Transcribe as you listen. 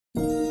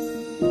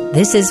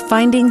This is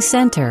Finding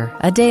Center,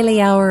 a daily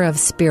hour of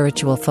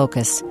spiritual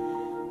focus.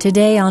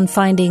 Today on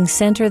Finding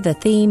Center, the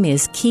theme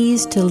is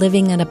Keys to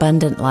Living an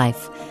Abundant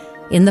Life.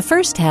 In the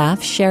first half,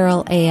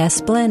 Cheryl A.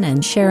 Esplin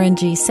and Sharon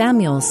G.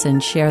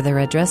 Samuelson share their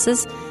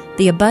addresses,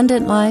 The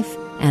Abundant Life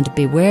and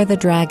Beware the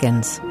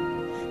Dragons.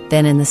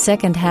 Then in the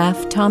second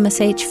half,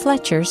 Thomas H.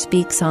 Fletcher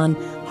speaks on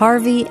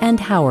Harvey and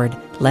Howard,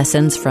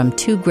 Lessons from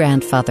Two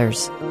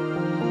Grandfathers.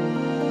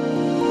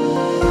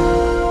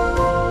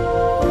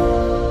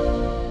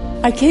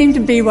 I came to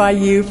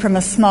BYU from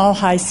a small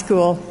high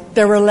school.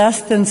 There were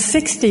less than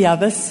 60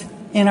 of us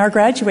in our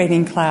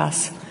graduating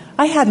class.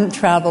 I hadn't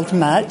traveled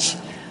much.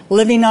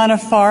 Living on a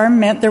farm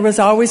meant there was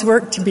always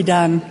work to be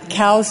done,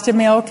 cows to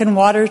milk and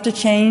water to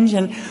change,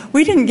 and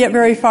we didn't get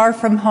very far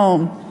from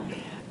home.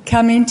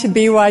 Coming to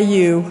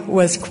BYU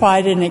was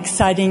quite an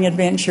exciting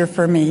adventure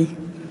for me.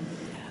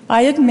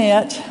 I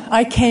admit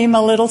I came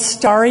a little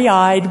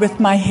starry-eyed with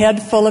my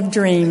head full of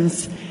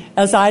dreams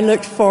as I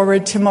looked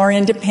forward to more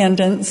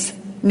independence,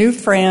 new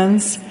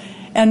friends,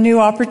 and new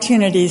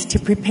opportunities to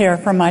prepare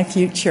for my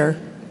future.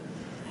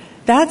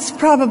 That's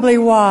probably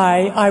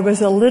why I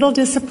was a little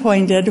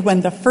disappointed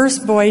when the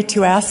first boy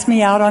to ask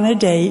me out on a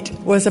date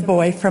was a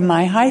boy from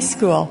my high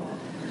school.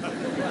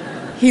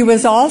 He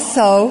was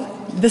also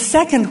the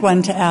second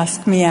one to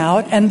ask me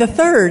out, and the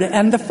third,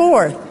 and the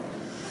fourth.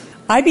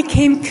 I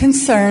became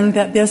concerned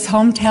that this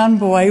hometown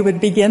boy would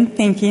begin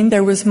thinking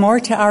there was more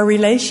to our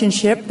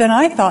relationship than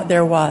I thought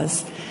there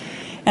was.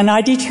 And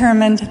I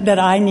determined that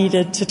I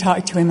needed to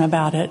talk to him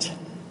about it.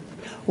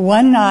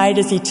 One night,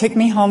 as he took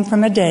me home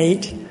from a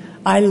date,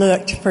 I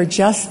looked for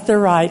just the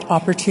right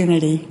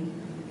opportunity.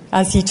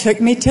 As he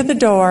took me to the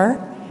door,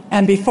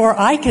 and before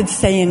I could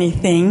say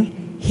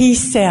anything, he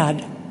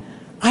said,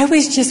 "I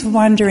was just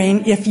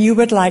wondering if you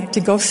would like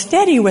to go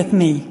steady with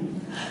me."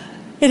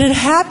 It had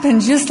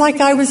happened just like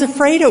I was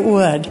afraid it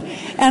would.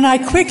 And I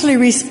quickly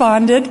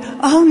responded,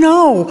 "Oh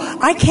no,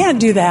 I can't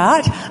do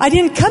that. I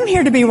didn't come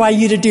here to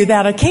BYU to do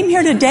that. I came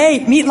here to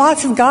date, meet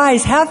lots of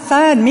guys, have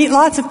fun, meet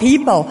lots of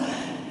people."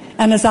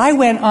 And as I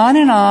went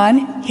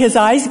on, his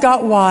eyes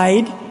got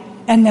wide.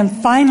 And then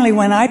finally,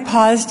 when I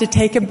paused to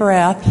take a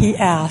breath, he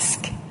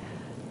asked,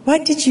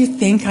 "What did you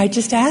think I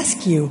just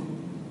asked you?"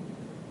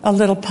 A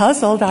little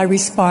puzzled, I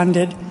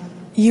responded,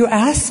 "You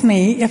asked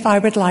me if I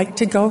would like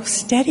to go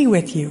steady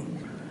with you."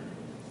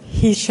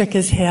 He shook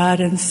his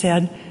head and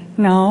said,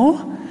 "No,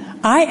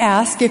 I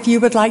asked if you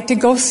would like to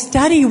go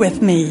study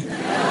with me.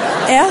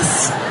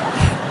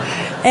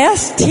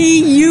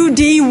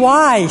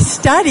 S-T-U-D-Y,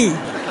 study."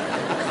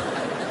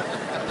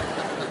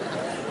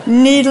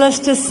 Needless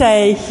to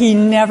say, he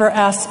never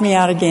asked me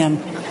out again.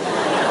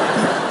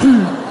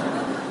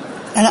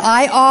 And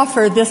I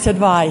offer this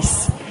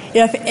advice.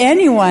 If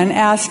anyone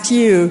asks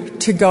you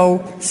to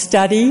go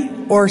study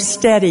or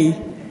steady,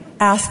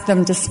 ask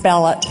them to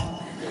spell it.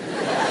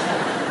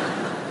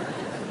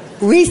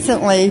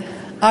 Recently,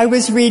 I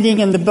was reading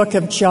in the book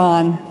of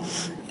John,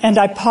 and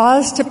I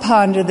paused to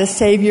ponder the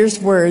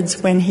Savior's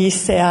words when he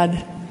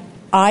said,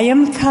 "I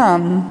am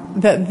come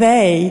that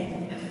they,"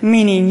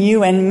 meaning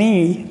you and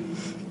me,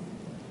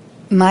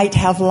 "might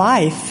have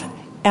life,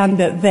 and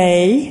that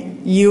they,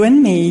 you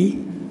and me,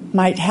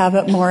 might have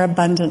it more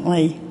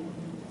abundantly."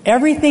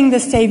 Everything the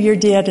Savior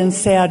did and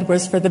said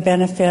was for the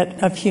benefit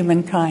of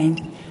humankind.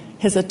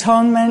 His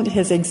atonement,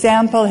 his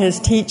example, his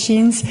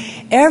teachings,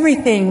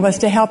 everything was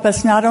to help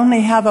us not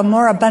only have a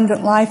more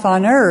abundant life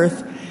on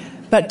earth,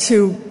 but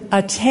to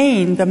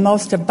attain the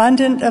most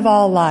abundant of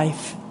all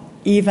life,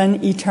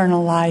 even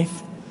eternal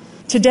life.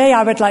 Today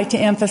I would like to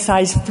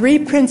emphasize 3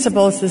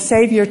 principles the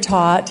Savior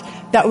taught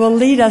that will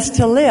lead us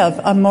to live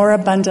a more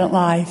abundant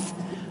life.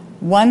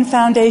 One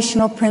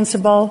foundational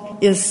principle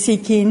is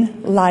seeking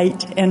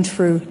light and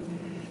truth.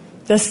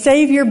 The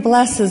Savior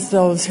blesses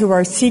those who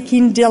are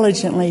seeking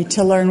diligently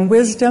to learn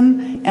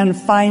wisdom and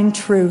find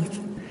truth.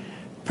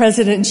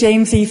 President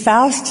James E.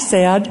 Faust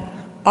said,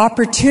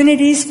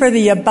 "Opportunities for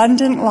the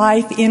abundant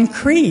life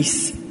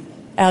increase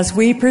as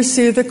we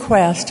pursue the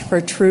quest for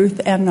truth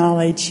and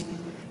knowledge."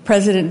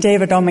 President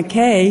David O.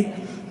 McKay,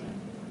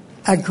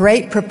 a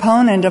great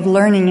proponent of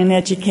learning and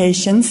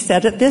education,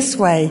 said it this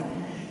way: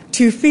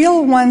 "To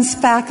feel one's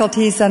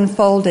faculties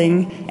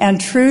unfolding and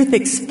truth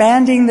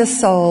expanding the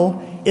soul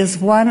is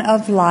one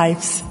of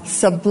life's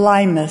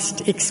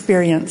sublimest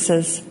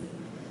experiences."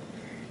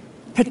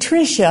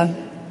 Patricia,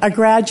 a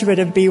graduate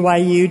of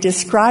BYU,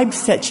 described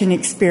such an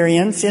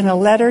experience in a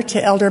letter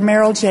to Elder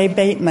Merrill J.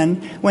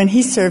 Bateman when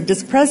he served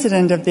as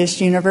president of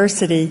this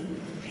university.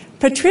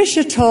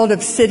 Patricia told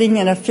of sitting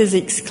in a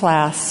physics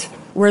class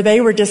where they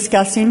were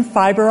discussing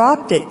fiber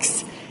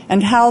optics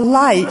and how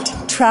light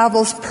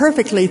travels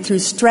perfectly through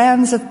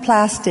strands of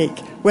plastic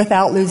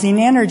without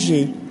losing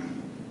energy.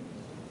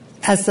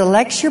 As the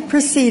lecture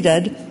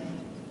proceeded,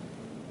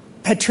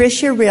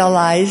 Patricia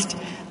realized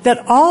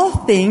that all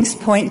things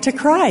point to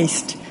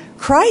Christ.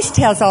 Christ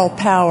has all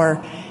power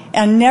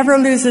and never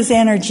loses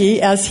energy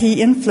as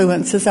he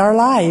influences our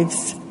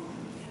lives.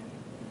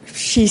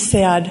 She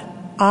said,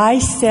 "I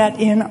sat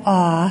in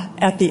awe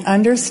at the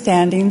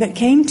understanding that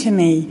came to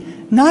me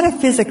not a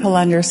physical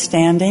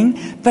understanding,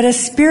 but a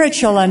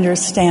spiritual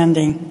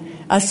understanding.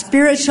 A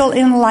spiritual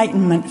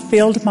enlightenment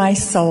filled my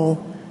soul.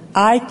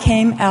 I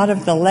came out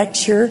of the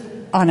lecture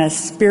on a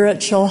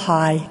spiritual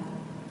high."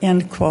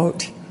 End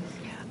quote.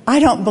 I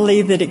don't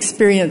believe that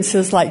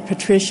experiences like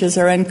Patricia's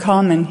are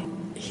uncommon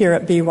here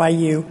at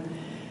BYU.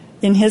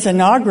 In his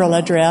inaugural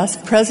address,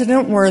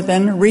 President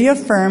Worthen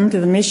reaffirmed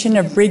the mission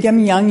of Brigham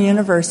Young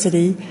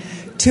University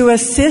to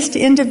assist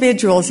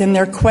individuals in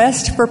their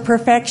quest for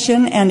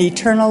perfection and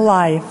eternal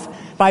life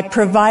by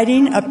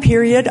providing a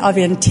period of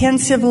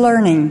intensive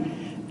learning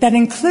that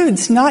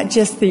includes not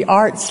just the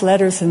arts,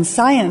 letters, and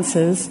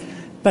sciences,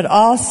 but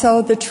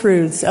also the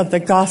truths of the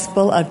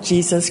gospel of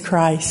Jesus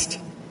Christ.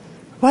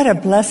 What a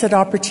blessed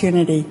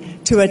opportunity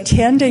to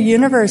attend a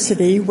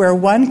university where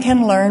one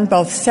can learn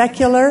both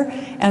secular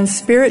and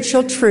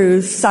spiritual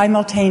truths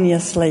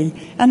simultaneously,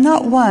 and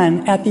not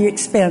one at the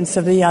expense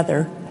of the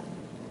other.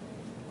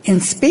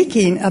 In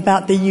speaking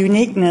about the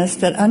uniqueness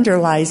that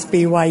underlies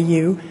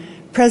BYU,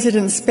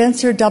 President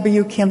Spencer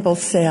W. Kimball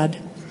said,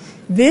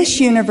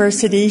 "This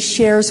university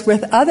shares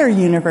with other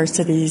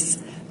universities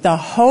the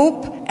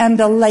hope and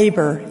the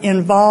labor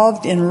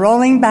involved in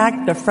rolling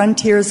back the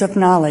frontiers of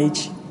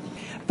knowledge.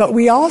 But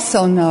we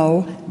also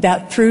know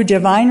that through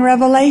divine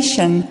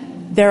revelation,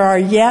 there are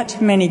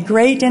yet many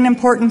great and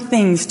important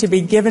things to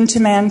be given to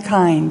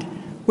mankind,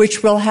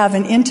 which will have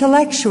an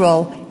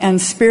intellectual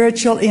and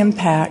spiritual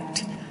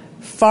impact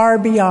far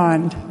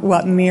beyond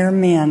what mere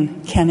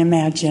men can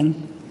imagine."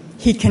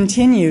 He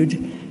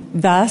continued,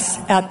 "Thus,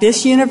 at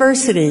this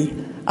university,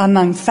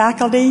 among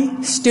faculty,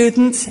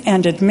 students,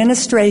 and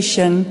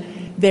administration,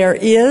 there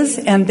is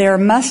and there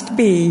must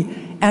be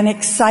an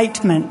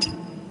excitement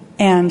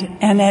and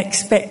an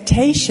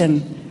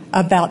expectation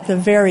about the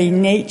very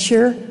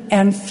nature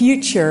and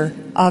future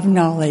of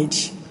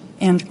knowledge."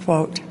 End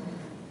quote.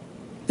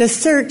 The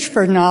search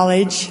for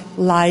knowledge,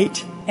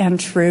 light, and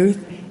truth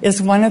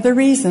is one of the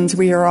reasons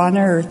we are on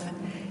earth.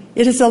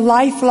 It is a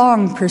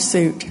lifelong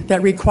pursuit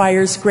that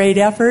requires great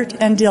effort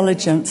and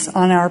diligence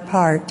on our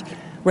part,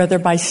 whether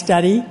by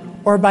study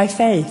or by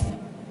faith.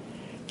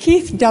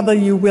 Keith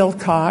W.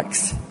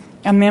 Wilcox,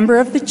 a member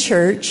of the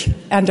church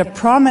and a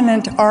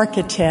prominent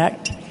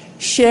architect,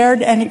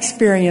 shared an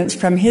experience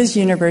from his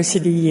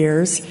university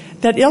years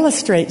that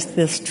illustrates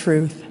this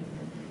truth.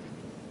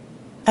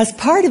 As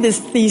part of his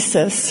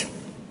thesis,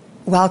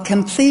 while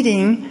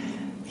completing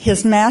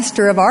his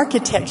Master of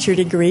Architecture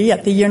degree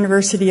at the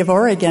University of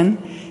Oregon,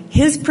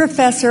 his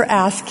professor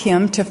asked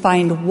him to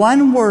find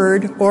one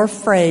word or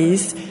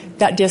phrase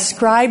that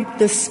described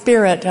the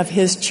spirit of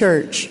his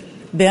church,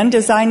 then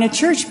design a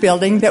church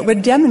building that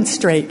would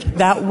demonstrate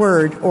that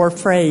word or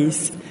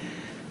phrase.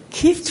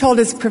 Keith told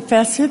his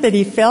professor that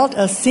he felt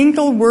a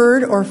single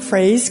word or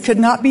phrase could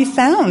not be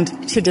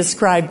found to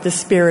describe the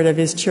spirit of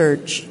his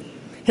church.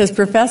 His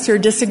professor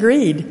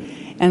disagreed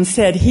and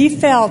said he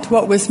felt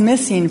what was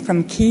missing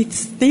from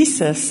Keith's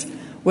thesis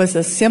was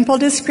a simple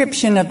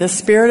description of the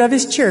spirit of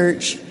his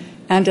church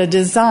and a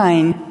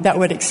design that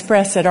would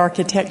express it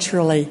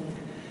architecturally.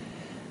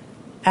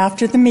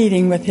 After the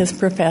meeting with his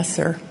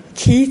professor,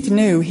 Keith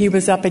knew he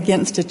was up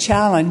against a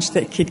challenge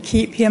that could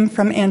keep him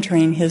from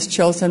entering his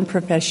chosen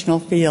professional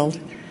field.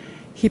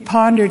 He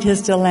pondered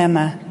his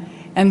dilemma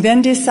and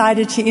then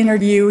decided to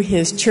interview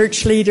his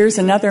church leaders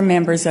and other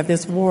members of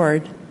his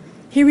ward.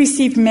 He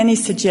received many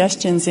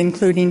suggestions,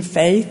 including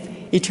faith,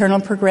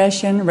 eternal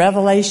progression,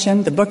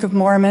 Revelation, the Book of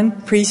Mormon,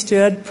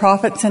 priesthood,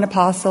 prophets and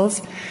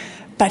apostles,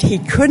 but he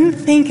couldn't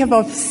think of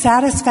a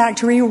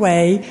satisfactory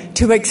way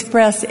to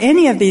express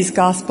any of these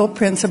gospel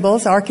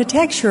principles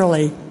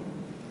architecturally.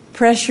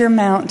 Pressure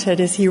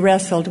mounted as he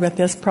wrestled with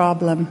this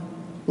problem.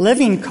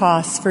 Living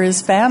costs for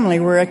his family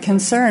were a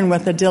concern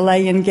with the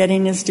delay in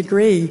getting his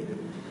degree.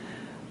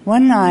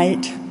 One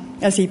night,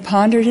 as he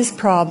pondered his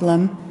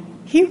problem,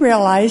 he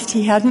realized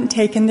he hadn't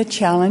taken the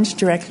challenge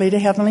directly to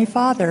Heavenly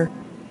Father.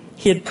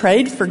 He had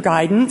prayed for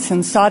guidance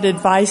and sought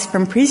advice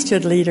from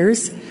priesthood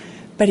leaders,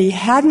 but he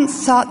hadn't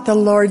sought the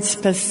Lord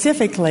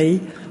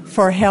specifically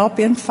for help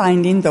in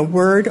finding the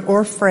word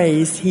or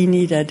phrase he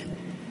needed.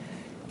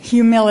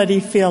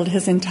 Humility filled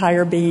his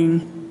entire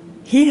being.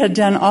 He had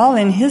done all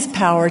in his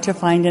power to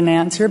find an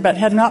answer, but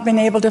had not been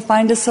able to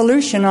find a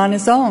solution on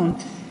his own.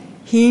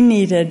 He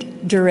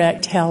needed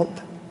direct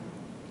help.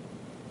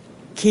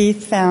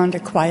 Keith found a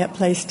quiet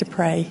place to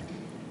pray,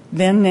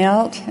 then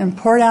knelt and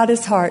poured out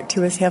his heart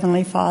to his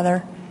Heavenly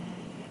Father.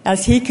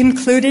 As he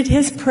concluded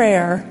his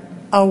prayer,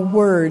 a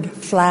word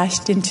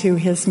flashed into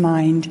his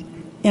mind: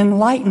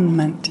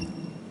 enlightenment.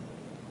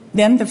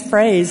 Then the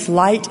phrase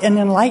light and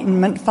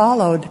enlightenment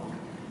followed.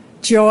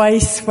 Joy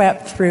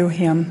swept through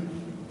him.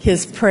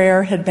 His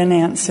prayer had been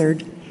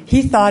answered.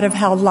 He thought of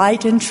how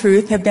light and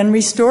truth have been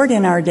restored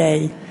in our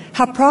day,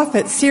 how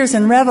prophets, seers,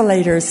 and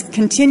revelators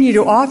continue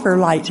to offer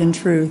light and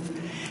truth,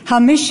 how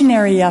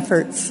missionary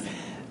efforts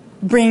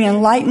bring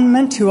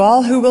enlightenment to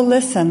all who will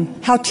listen,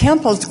 how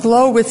temples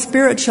glow with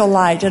spiritual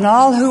light and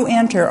all who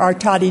enter are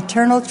taught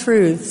eternal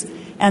truths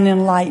and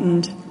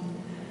enlightened.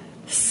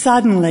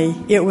 Suddenly,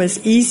 it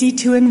was easy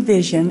to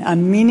envision a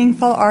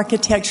meaningful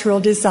architectural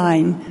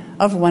design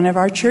of one of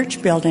our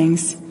church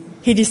buildings.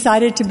 He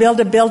decided to build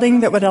a building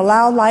that would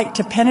allow light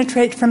to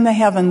penetrate from the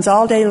heavens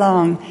all day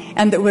long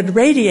and that would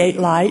radiate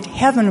light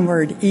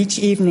heavenward each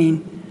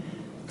evening.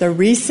 The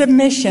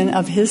resubmission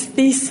of his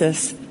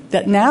thesis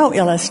that now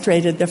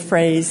illustrated the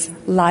phrase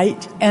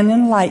light and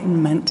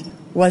enlightenment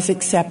was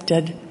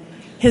accepted.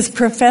 His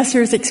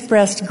professors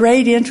expressed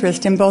great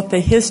interest in both the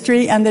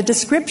history and the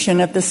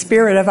description of the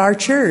spirit of our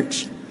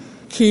church.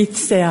 Keith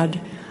said,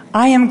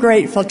 "I am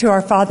grateful to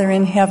our Father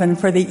in heaven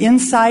for the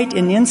insight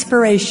and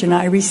inspiration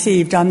I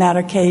received on that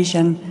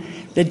occasion.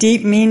 The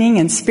deep meaning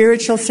and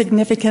spiritual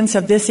significance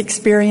of this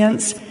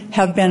experience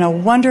have been a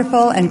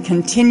wonderful and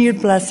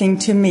continued blessing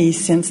to me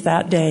since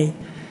that day."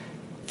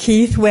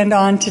 Keith went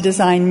on to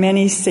design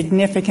many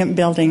significant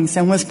buildings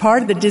and was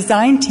part of the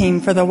design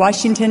team for the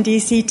Washington,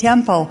 D.C.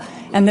 Temple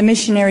and the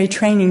Missionary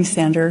Training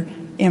Center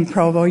in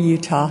Provo,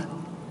 Utah.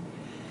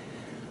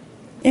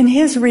 In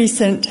his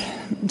recent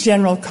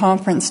General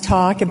Conference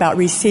talk about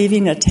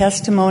receiving a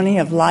testimony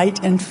of light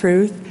and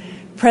truth,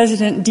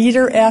 President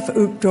Dieter F.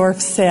 Uchtdorf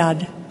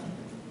said,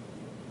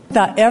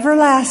 "The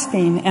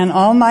everlasting and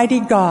almighty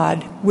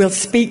God will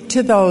speak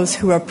to those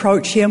who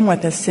approach him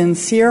with a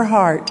sincere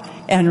heart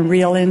and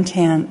real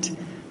intent.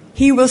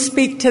 He will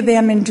speak to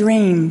them in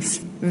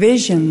dreams,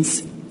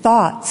 visions,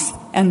 thoughts,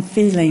 and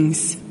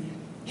feelings.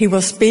 He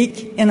will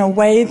speak in a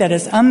way that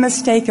is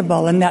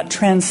unmistakable and that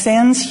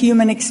transcends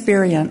human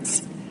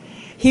experience.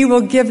 He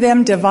will give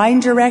them divine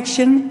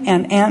direction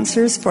and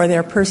answers for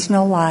their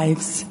personal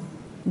lives.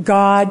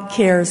 God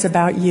cares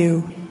about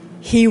you.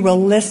 He will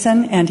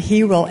listen and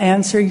he will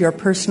answer your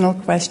personal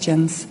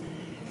questions.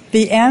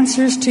 The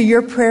answers to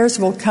your prayers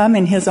will come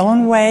in his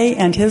own way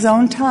and his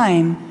own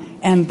time,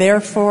 and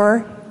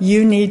therefore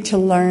you need to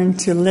learn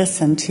to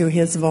listen to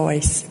his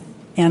voice."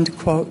 End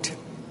quote.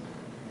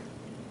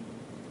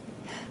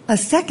 A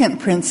second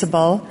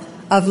principle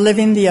of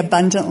living the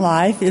abundant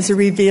life is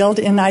revealed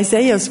in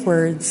Isaiah's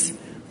words,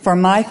 "For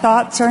my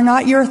thoughts are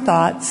not your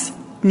thoughts,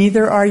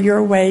 neither are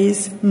your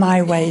ways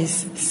my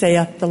ways,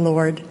 saith the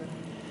Lord."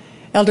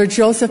 Elder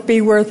Joseph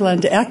B.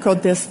 Worthland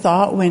echoed this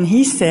thought when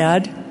he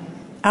said,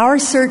 "Our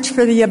search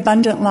for the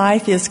abundant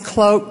life is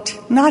cloaked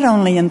not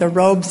only in the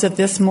robes of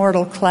this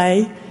mortal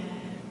clay,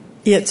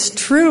 its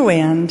true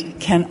end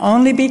can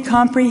only be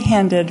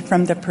comprehended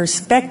from the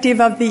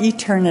perspective of the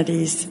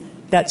eternities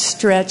that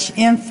stretch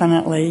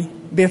infinitely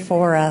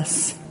before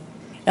us."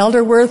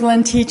 Elder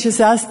Worthland teaches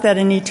us that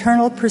an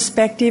eternal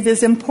perspective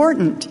is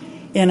important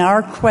in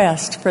our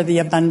quest for the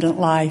abundant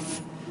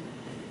life.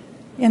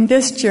 In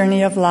this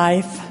journey of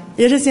life,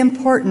 it is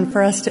important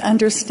for us to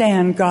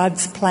understand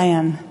God's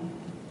plan.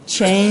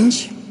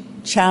 Change,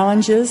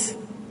 challenges,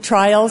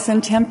 trials,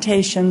 and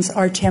temptations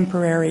are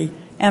temporary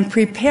and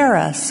prepare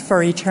us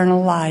for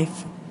eternal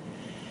life.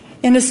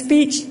 In a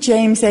speech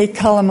James A.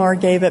 Cullimore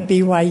gave at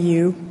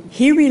BYU,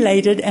 he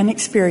related an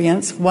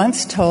experience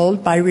once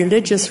told by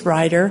religious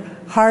writer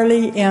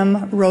Harley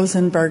M.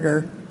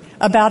 Rosenberger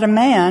about a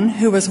man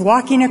who was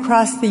walking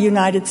across the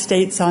United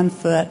States on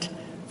foot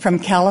from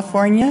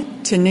California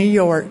to New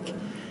York.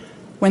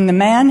 When the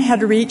man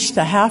had reached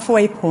the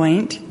halfway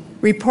point,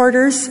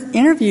 reporters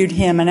interviewed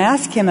him and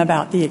asked him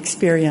about the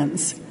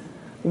experience.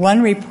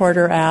 One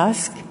reporter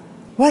asked,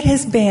 "What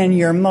has been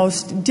your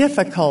most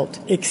difficult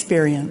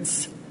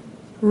experience?"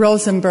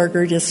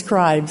 Rosenberger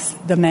describes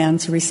the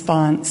man's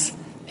response.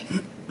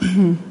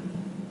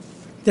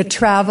 "The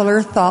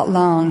traveler thought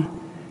long.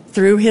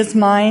 Through his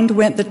mind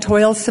went the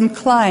toilsome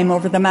climb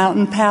over the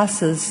mountain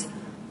passes,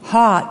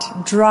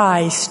 hot,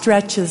 dry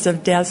stretches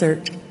of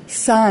desert,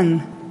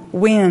 sun,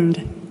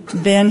 wind.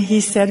 Then he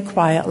said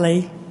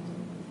quietly,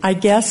 'I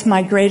guess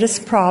my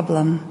greatest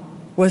problem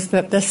was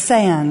that the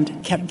sand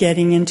kept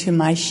getting into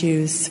my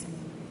shoes.'"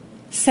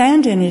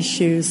 Sand in his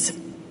shoes.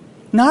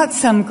 Not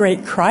some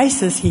great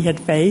crisis he had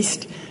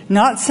faced,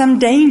 not some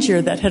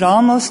danger that had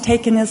almost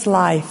taken his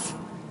life,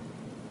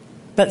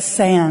 but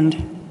sand.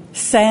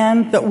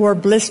 Sand that wore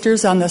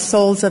blisters on the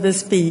soles of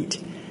his feet.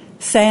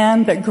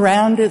 Sand that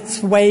ground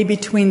its way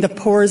between the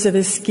pores of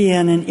his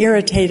skin and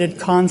irritated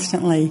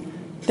constantly,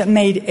 that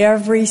made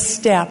every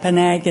step an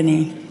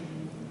agony.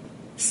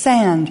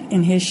 Sand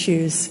in his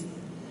shoes.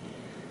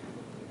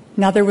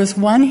 Now there was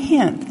one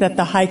hint that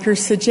the hiker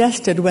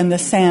suggested when the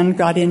sand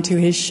got into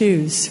his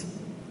shoes.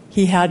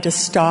 He had to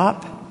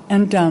stop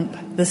and dump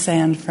the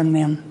sand from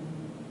them.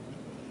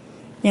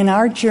 In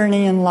our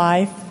journey in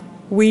life,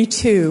 we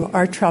too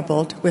are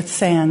troubled with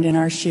sand in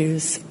our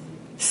shoes.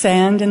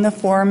 Sand in the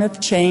form of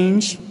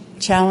change,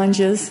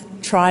 challenges,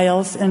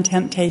 trials, and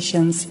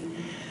temptations.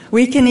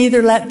 We can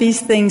either let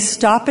these things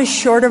stop us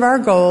short of our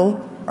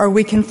goal, or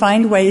we can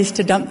find ways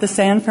to dump the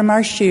sand from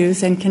our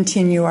shoes and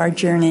continue our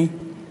journey.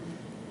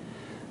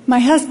 My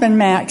husband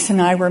Max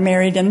and I were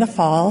married in the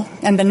fall,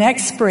 and the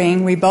next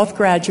spring we both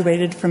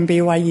graduated from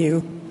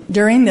BYU.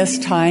 During this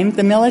time,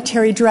 the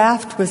military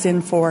draft was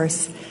in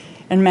force,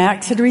 and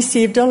Max had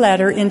received a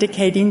letter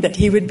indicating that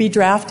he would be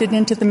drafted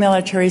into the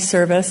military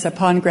service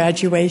upon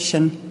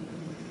graduation.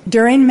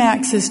 During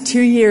Max's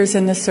 2 years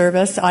in the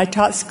service, I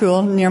taught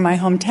school near my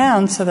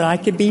hometown so that I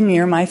could be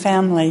near my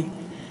family.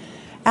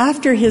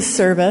 After his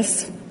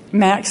service,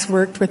 Max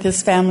worked with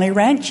his family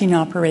ranching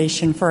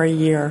operation for a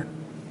year.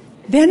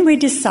 Then we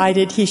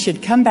decided he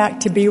should come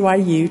back to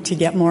BYU to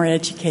get more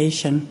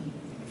education.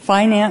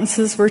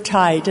 Finances were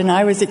tight, and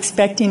I was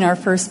expecting our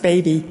first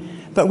baby,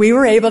 but we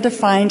were able to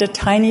find a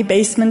tiny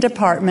basement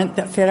apartment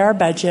that fit our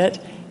budget,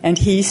 and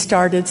he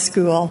started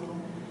school.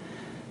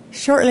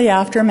 Shortly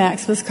after,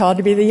 Max was called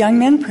to be the young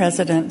men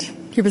president.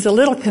 He was a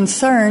little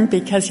concerned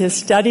because his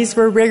studies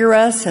were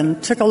rigorous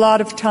and took a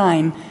lot of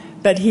time,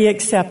 but he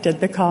accepted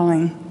the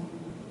calling.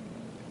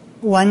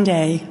 One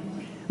day,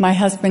 my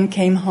husband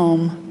came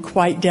home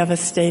quite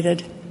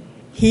devastated.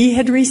 He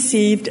had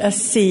received a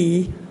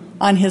C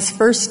on his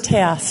first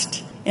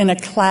test in a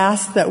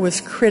class that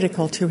was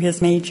critical to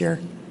his major.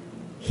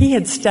 He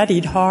had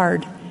studied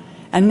hard,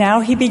 and now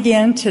he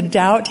began to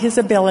doubt his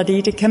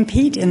ability to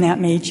compete in that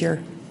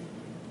major.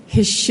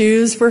 His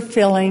shoes were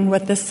filling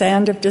with the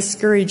sand of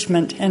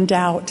discouragement and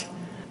doubt.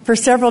 For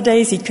several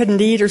days he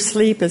couldn't eat or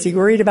sleep as he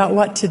worried about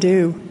what to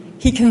do.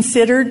 He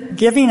considered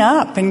giving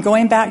up and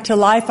going back to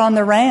life on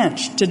the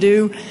ranch to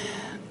do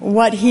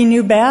what he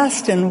knew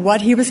best and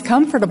what he was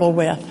comfortable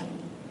with.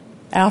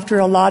 After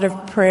a lot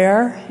of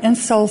prayer and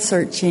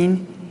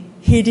soul-searching,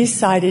 he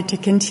decided to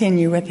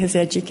continue with his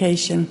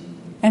education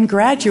and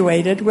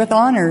graduated with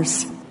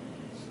honors.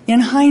 In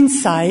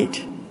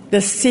hindsight,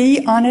 the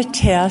C on a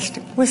test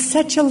was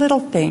such a little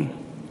thing,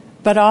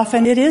 but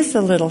often it is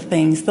the little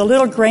things, the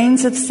little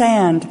grains of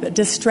sand that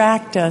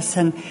distract us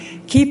and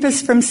keep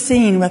us from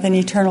seeing with an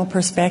eternal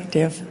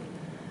perspective.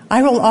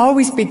 I will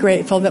always be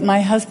grateful that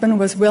my husband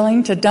was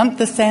willing to dump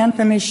the sand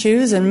from his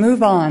shoes and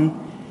move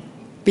on.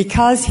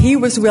 Because he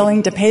was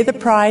willing to pay the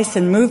price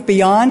and move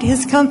beyond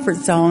his comfort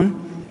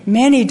zone,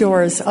 many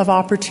doors of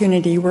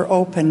opportunity were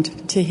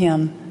opened to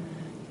him.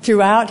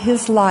 Throughout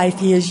his life,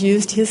 he has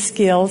used his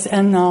skills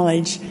and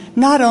knowledge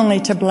not only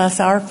to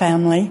bless our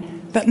family,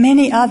 but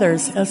many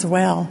others as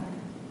well.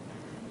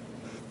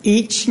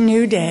 Each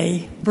new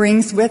day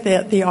brings with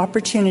it the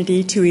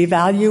opportunity to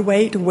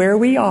evaluate where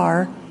we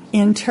are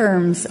in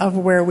terms of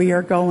where we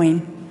are going.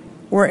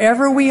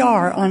 Wherever we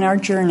are on our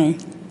journey,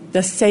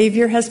 the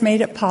Savior has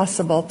made it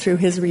possible through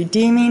his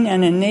redeeming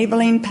and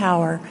enabling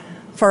power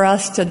for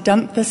us to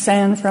dump the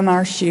sand from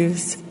our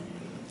shoes.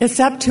 It's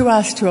up to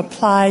us to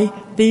apply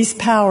these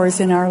powers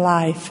in our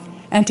life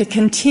and to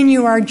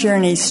continue our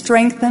journey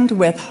strengthened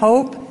with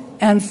hope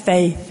and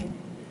faith.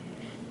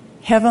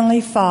 Heavenly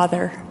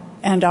Father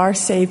and our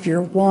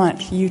Savior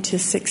want you to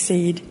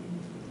succeed.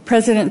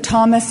 President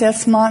Thomas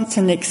S.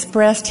 Monson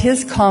expressed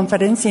his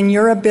confidence in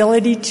your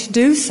ability to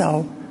do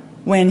so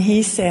when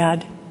he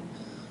said,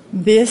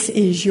 "This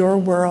is your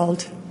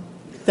world.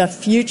 The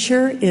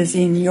future is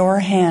in your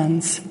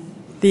hands.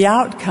 The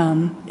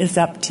outcome is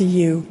up to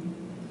you."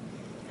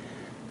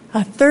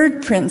 A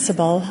third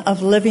principle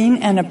of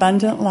living an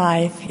abundant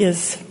life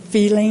is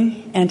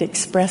feeling and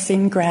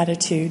expressing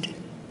gratitude.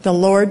 The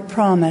Lord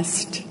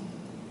promised,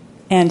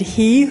 "And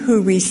he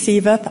who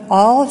receiveth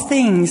all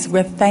things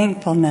with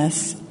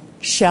thankfulness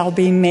shall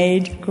be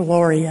made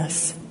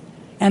glorious,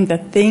 and the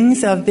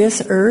things of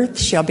this earth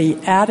shall be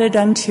added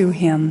unto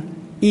him,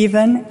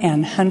 even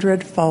an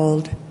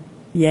hundredfold,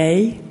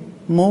 yea,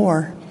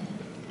 more."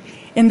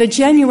 In the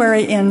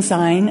January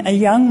Ensign, a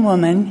young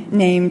woman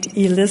named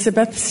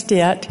Elizabeth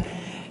Stitt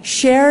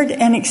shared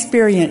an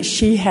experience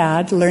she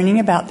had learning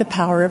about the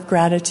power of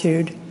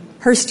gratitude.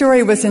 Her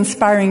story was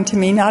inspiring to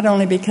me not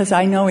only because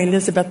I know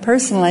Elizabeth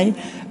personally,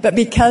 but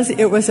because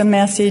it was a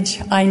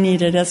message I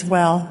needed as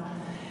well.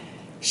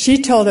 She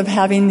told of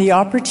having the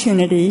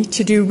opportunity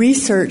to do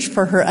research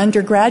for her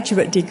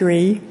undergraduate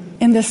degree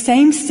in the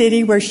same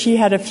city where she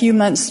had a few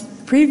months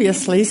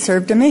previously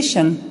served a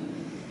mission.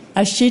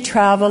 As she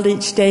traveled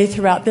each day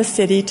throughout the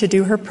city to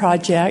do her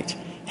project,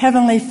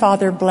 Heavenly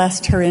Father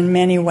blessed her in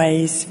many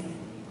ways.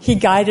 He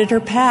guided her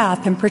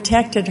path and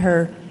protected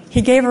her.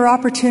 He gave her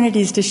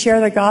opportunities to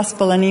share the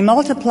gospel, and he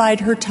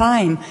multiplied her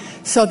time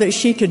so that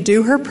she could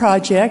do her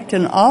project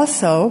and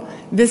also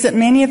visit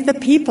many of the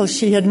people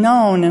she had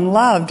known and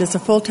loved as a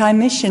full-time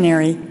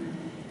missionary.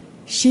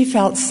 She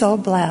felt so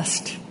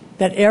blessed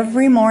that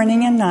every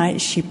morning and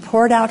night she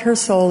poured out her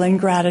soul in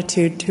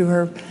gratitude to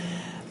her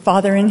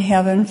Father in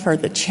heaven for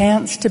the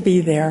chance to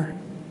be there.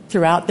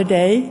 Throughout the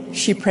day,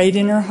 she prayed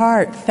in her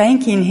heart,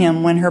 thanking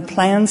him when her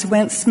plans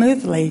went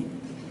smoothly.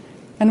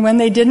 And when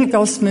they didn't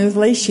go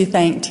smoothly, she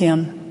thanked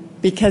him,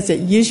 because it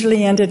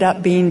usually ended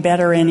up being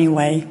better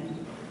anyway.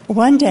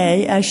 One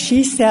day, as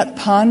she sat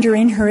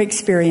pondering her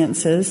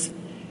experiences,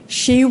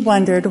 she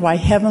wondered why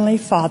Heavenly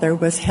Father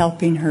was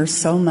helping her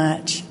so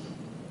much.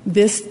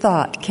 This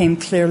thought came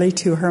clearly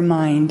to her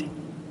mind.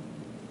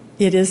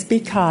 It is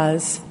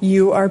because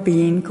you are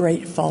being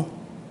grateful.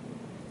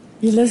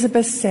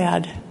 Elizabeth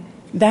said,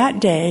 "That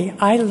day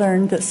I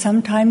learned that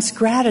sometimes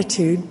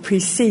gratitude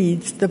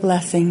precedes the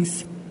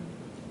blessings.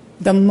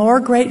 The more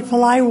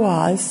grateful I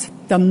was,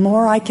 the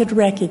more I could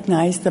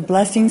recognize the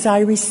blessings I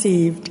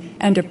received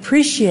and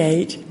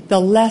appreciate the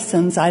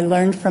lessons I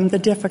learned from the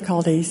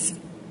difficulties.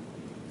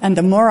 And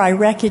the more I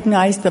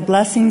recognized the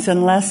blessings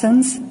and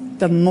lessons,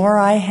 the more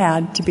I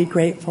had to be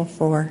grateful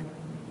for."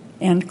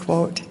 End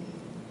quote.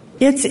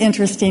 It's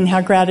interesting how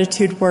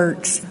gratitude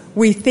works.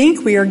 We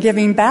think we are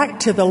giving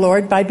back to the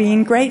Lord by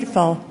being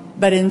grateful,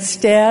 but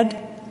instead,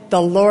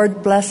 the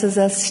Lord blesses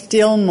us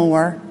still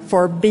more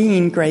for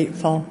being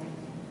grateful.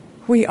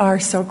 We are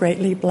so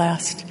greatly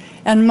blessed,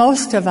 and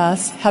most of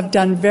us have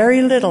done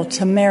very little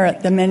to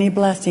merit the many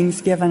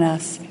blessings given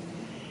us.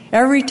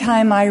 Every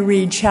time I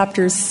read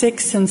chapters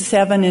 6 and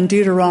 7 in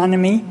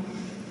Deuteronomy,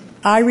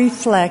 I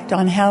reflect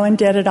on how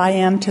indebted I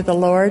am to the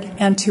Lord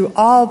and to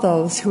all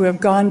those who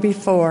have gone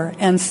before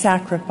and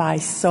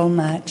sacrificed so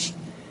much.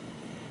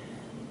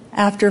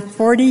 After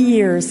 40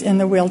 years in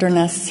the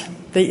wilderness,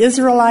 the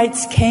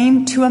Israelites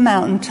came to a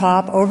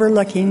mountaintop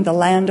overlooking the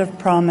land of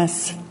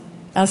promise.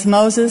 As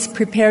Moses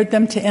prepared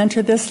them to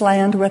enter this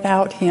land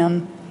without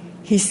him,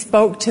 he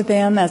spoke to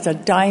them as a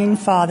dying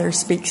father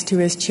speaks to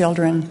his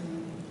children.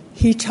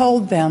 He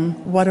told them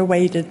what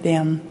awaited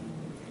them.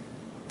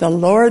 "The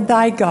Lord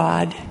thy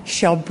God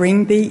shall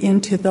bring thee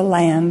into the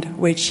land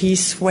which he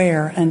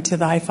sware unto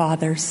thy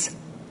fathers,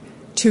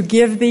 to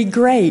give thee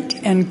great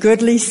and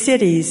goodly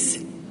cities,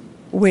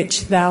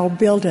 which thou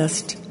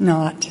buildest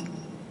not,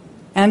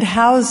 and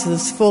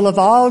houses full of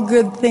all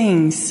good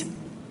things,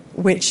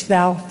 which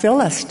thou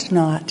fillest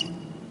not,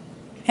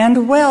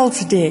 and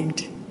wells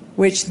digged,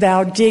 which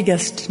thou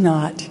diggest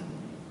not,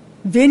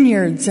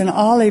 vineyards and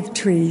olive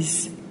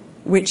trees,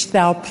 which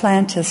thou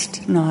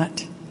plantest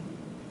not.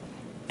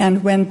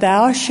 And when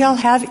thou shalt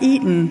have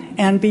eaten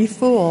and be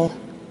full,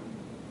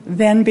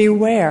 then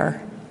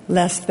beware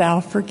lest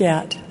thou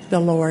forget the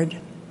Lord."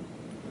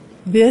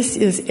 This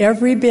is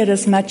every bit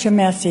as much a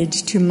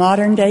message to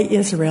modern-day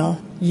Israel,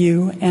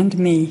 you and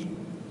me.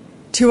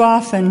 Too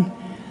often,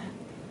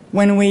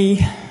 when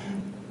we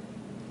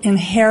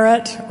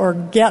inherit or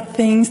get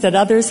things that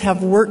others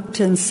have worked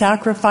and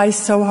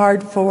sacrificed so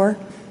hard for,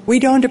 we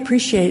don't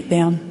appreciate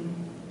them.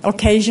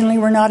 Occasionally,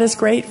 we're not as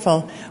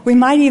grateful. We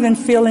might even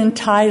feel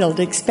entitled,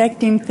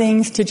 expecting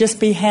things to just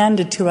be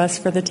handed to us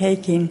for the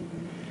taking.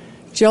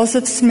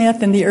 Joseph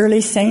Smith and the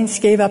early saints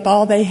gave up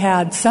all they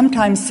had,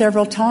 sometimes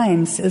several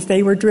times, as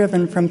they were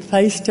driven from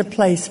place to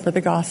place for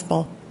the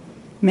gospel.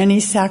 Many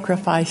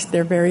sacrificed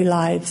their very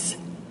lives.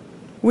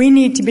 We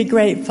need to be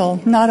grateful,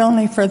 not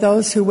only for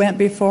those who went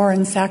before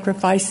and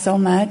sacrificed so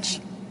much,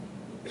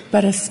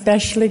 but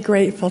especially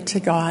grateful to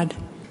God,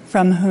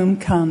 from whom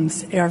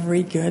comes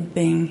every good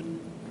thing.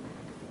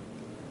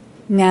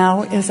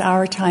 Now is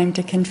our time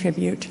to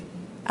contribute,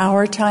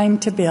 our time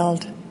to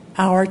build,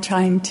 our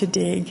time to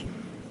dig,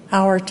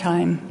 our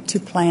time to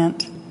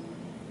plant.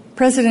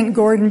 President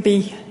Gordon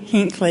B.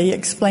 Hinckley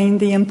explained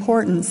the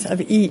importance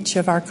of each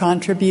of our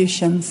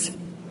contributions.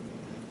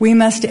 "We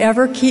must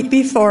ever keep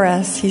before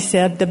us," he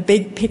said, "the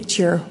big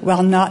picture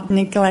while not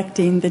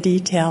neglecting the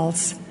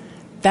details.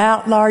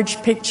 That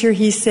large picture,"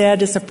 he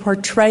said, "is a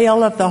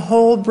portrayal of the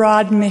whole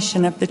broad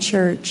mission of the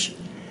church.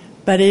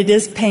 But it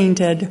is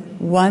painted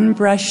one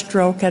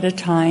brushstroke at a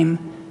time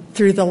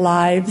through the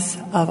lives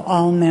of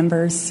all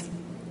members.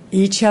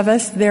 Each of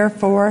us,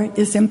 therefore,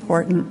 is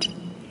important.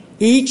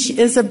 Each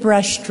is a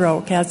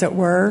brushstroke, as it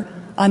were,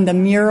 on the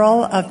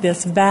mural of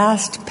this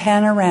vast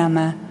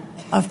panorama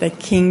of the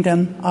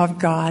kingdom of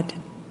God."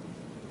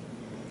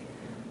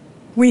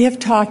 We have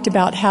talked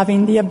about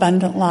having the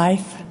abundant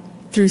life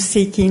through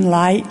seeking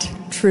light,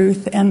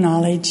 truth, and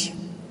knowledge,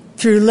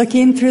 through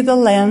looking through the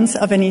lens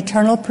of an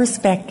eternal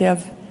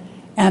perspective,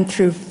 and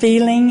through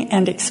feeling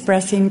and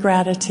expressing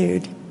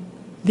gratitude.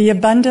 The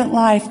abundant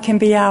life can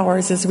be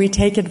ours as we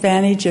take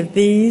advantage of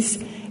these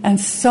and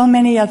so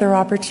many other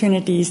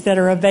opportunities that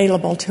are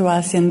available to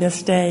us in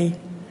this day.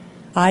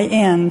 I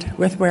end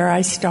with where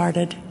I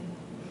started.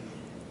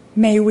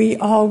 May we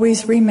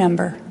always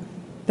remember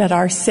that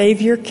our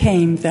Savior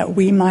came that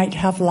we might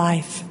have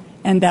life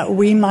and that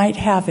we might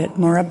have it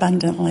more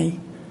abundantly.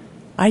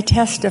 I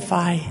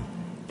testify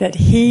that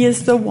He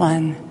is the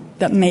one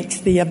that makes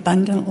the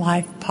abundant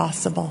life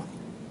possible.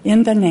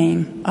 In the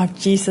name of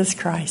Jesus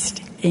Christ,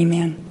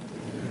 amen.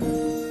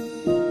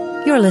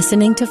 You're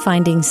listening to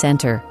Finding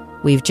Center.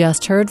 We've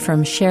just heard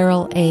from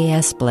Cheryl A.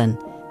 Esplin,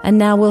 and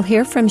now we'll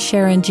hear from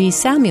Sharon G.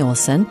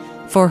 Samuelson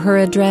for her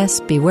address,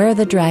 Beware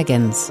the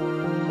Dragons.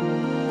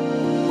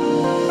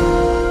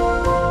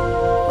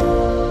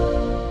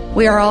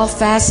 We are all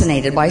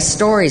fascinated by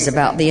stories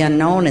about the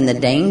unknown and the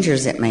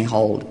dangers it may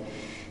hold.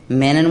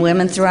 Men and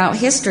women throughout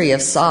history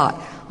have sought,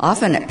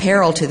 often at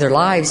peril to their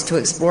lives, to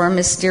explore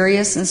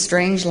mysterious and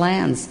strange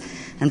lands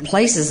and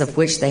places of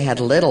which they had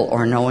little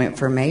or no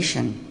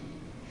information.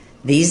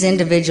 These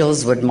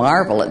individuals would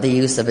marvel at the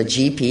use of a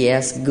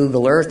GPS,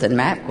 Google Earth, and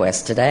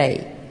MapQuest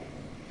today.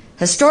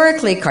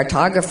 Historically,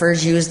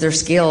 cartographers used their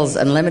skills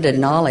and limited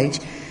knowledge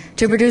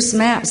to produce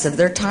maps of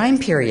their time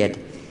period.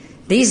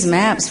 These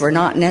maps were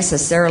not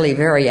necessarily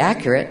very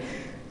accurate,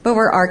 but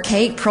were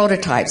archaic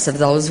prototypes of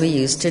those we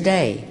use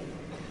today.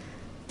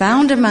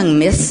 Found among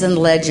myths and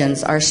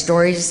legends are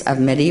stories of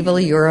medieval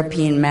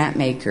European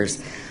mapmakers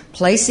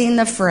placing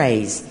the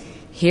phrase,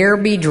 "Here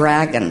be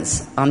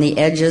dragons" on the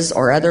edges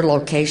or other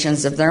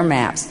locations of their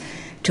maps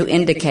to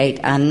indicate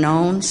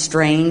unknown,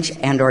 strange,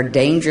 and or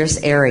dangerous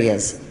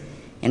areas.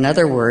 In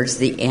other words,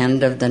 the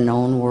end of the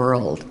known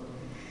world.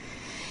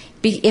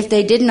 If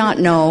they did not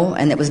know,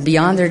 and it was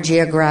beyond their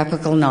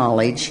geographical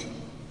knowledge,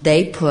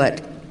 they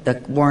put the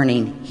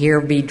warning, "Here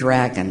be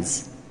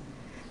dragons."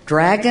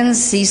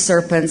 Dragons, sea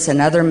serpents,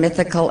 and other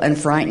mythical and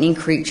frightening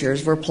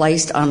creatures were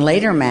placed on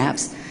later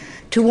maps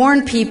to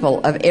warn people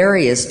of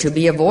areas to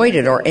be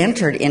avoided or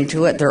entered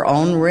into at their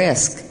own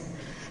risk.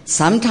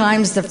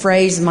 Sometimes the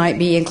phrase might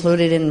be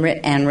included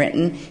and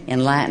written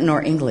in Latin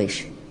or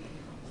English.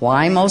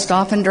 Why most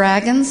often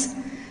dragons?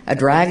 A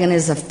dragon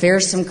is a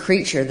fearsome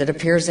creature that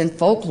appears in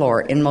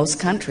folklore in most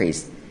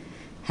countries.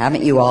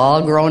 Haven't you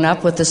all grown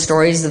up with the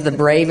stories of the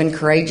brave and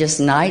courageous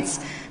knights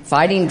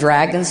fighting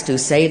dragons to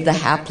save the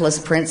hapless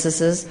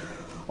princesses,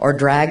 or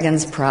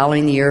dragons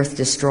prowling the earth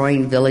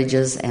destroying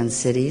villages and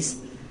cities?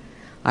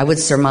 I would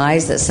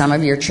surmise that some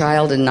of your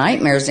childhood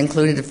nightmares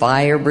included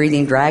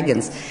fire-breathing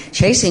dragons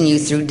chasing you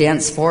through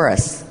dense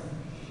forests.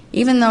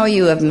 Even though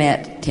you have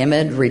met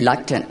timid,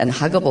 reluctant, and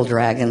huggable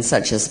dragons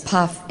such as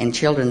Puff in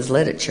children's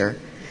literature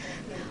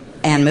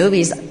and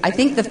movies, I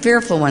think the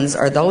fearful ones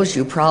are those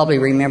you probably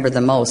remember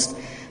the most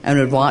and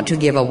would want to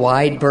give a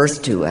wide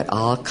berth to at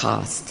all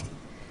costs.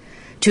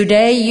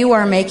 Today, you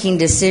are making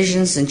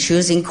decisions and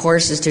choosing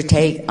courses to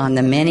take on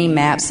the many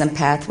maps and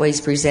pathways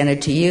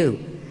presented to you.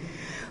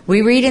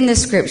 We read in the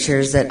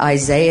scriptures that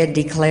Isaiah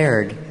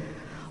declared,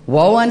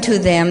 "Woe unto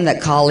them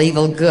that call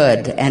evil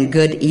good and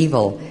good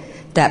evil,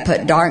 that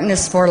put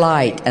darkness for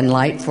light and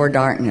light for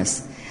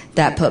darkness,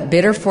 that put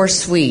bitter for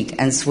sweet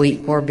and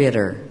sweet for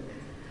bitter."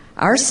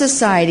 Our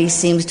society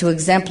seems to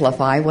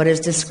exemplify what is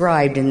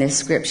described in this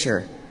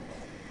scripture.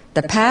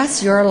 The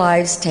paths your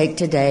lives take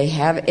today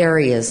have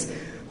areas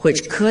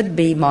which could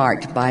be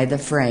marked by the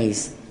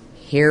phrase,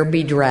 "Here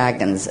be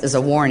dragons," as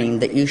a warning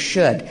that you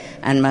should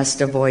and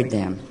must avoid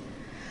them.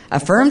 A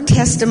firm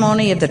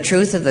testimony of the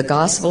truth of the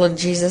gospel of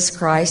Jesus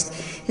Christ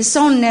is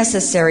so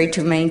necessary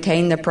to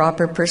maintain the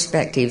proper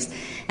perspectives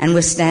and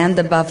withstand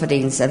the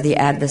buffetings of the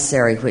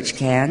adversary, which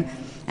can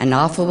and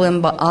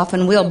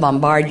often will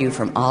bombard you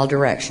from all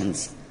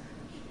directions.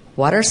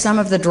 What are some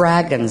of the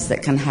dragons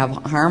that can have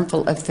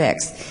harmful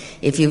effects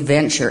if you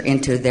venture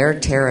into their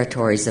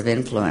territories of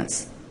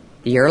influence?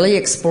 The early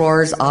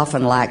explorers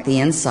often lacked the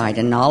insight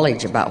and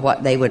knowledge about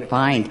what they would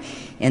find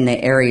in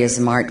the areas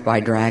marked by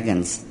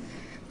dragons.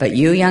 But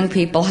you young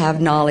people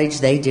have knowledge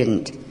they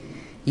didn't.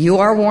 You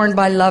are warned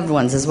by loved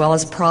ones as well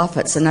as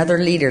prophets and other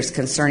leaders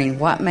concerning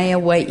what may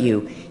await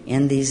you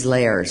in these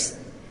lairs.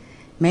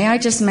 May I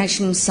just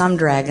mention some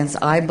dragons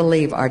I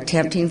believe are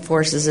tempting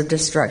forces of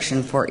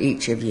destruction for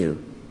each of you.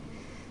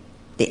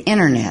 The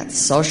internet,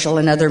 social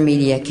and other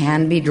media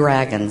can be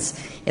dragons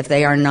if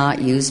they are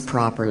not used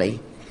properly.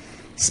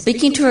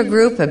 Speaking to a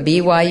group of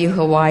BYU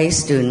Hawaii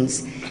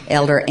students,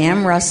 Elder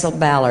M. Russell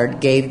Ballard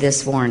gave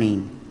this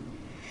warning.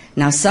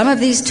 Now, some of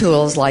these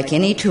tools, like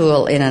any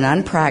tool in an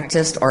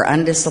unpracticed or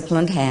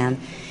undisciplined hand,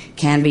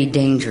 can be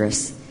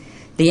dangerous.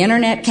 The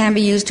internet can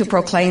be used to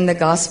proclaim the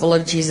gospel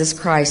of Jesus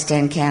Christ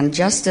and can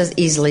just as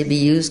easily be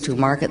used to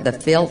market the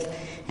filth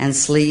and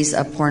sleaze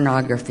of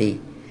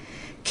pornography.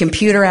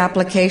 Computer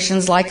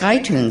applications like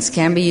iTunes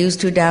can be used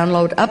to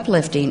download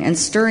uplifting and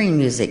stirring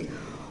music,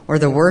 or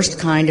the worst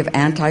kind of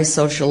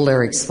antisocial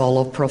lyrics full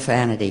of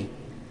profanity.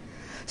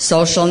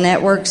 Social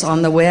networks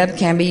on the web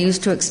can be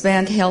used to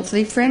expand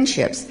healthy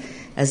friendships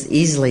as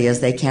easily as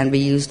they can be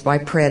used by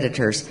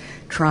predators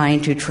trying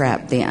to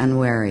trap the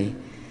unwary.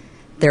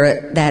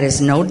 That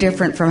is no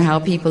different from how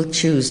people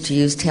choose to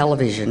use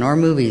television or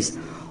movies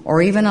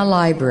or even a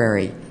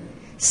library.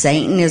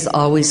 Satan is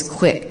always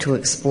quick to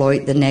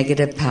exploit the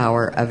negative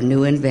power of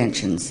new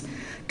inventions,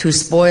 to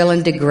spoil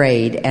and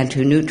degrade, and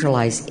to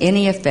neutralize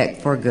any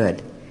effect for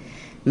good.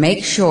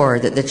 Make sure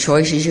that the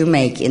choices you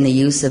make in the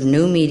use of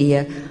new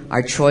media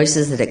are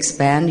choices that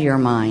expand your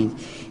mind,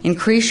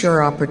 increase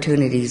your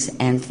opportunities,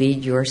 and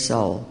feed your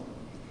soul.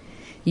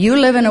 You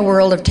live in a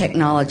world of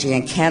technology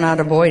and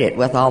cannot avoid it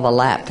with all the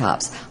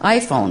laptops,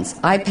 iPhones,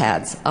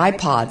 iPads,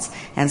 iPods,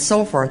 and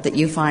so forth that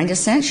you find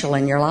essential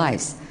in your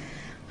lives.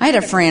 I had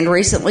a friend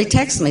recently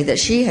text me that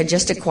she had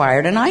just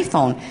acquired an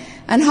iPhone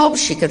and hoped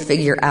she could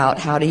figure out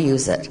how to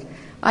use it.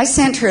 I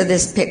sent her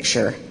this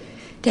picture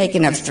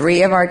taken of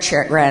 3 of our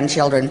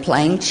grandchildren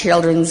playing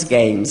children's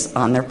games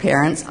on their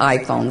parents'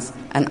 iPhones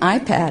and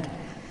iPad.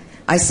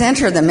 I sent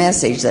her the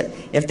message that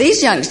if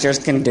these youngsters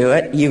can do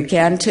it, you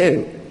can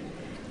too.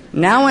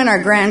 Now when our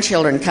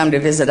grandchildren come to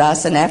visit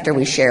us and after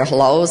we share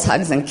hellos,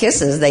 hugs, and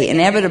kisses, they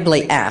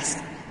inevitably ask,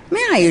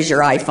 "May I use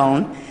your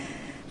iPhone?"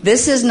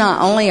 This is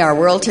not only our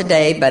world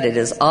today, but it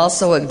is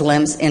also a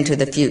glimpse into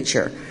the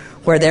future,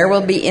 where there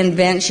will be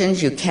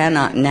inventions you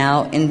cannot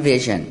now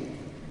envision.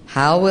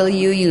 How will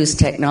you use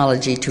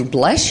technology to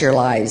bless your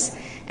lives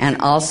and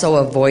also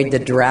avoid the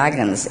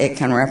dragons it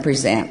can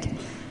represent?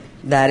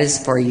 That is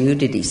for you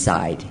to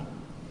decide.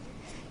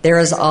 There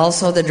is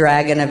also the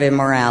dragon of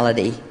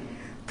immorality.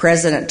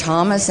 President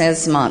Thomas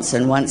S.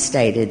 Monson once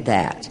stated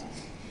that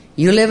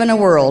You live in a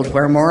world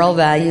where moral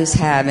values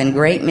have, in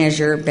great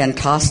measure, been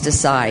tossed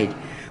aside,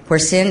 where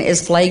sin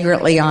is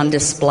flagrantly on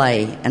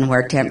display, and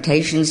where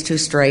temptations to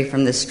stray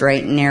from the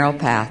straight and narrow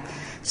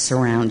path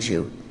surround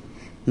you.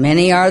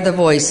 Many are the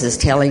voices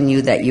telling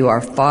you that you are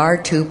far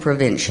too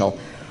provincial,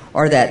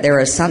 or that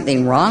there is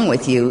something wrong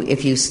with you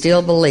if you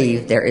still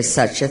believe there is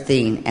such a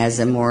thing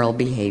as immoral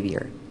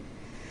behavior.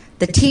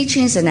 The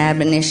teachings and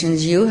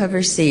admonitions you have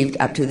received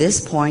up to this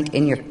point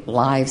in your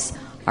lives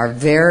are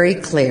very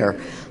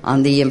clear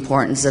on the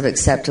importance of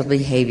acceptable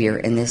behavior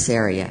in this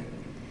area.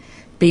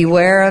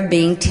 Beware of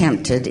being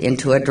tempted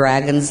into a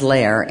dragon's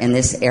lair in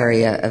this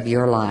area of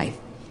your life.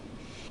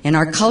 In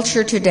our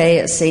culture today,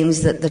 it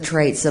seems that the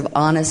traits of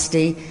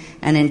honesty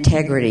and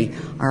integrity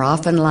are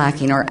often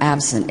lacking or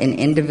absent in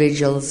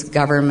individuals,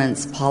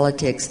 governments,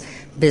 politics,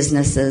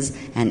 businesses,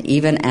 and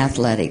even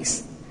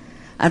athletics.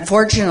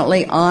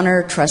 Unfortunately,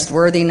 honor,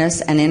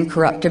 trustworthiness, and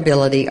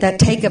incorruptibility that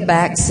take a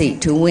back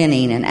seat to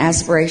winning and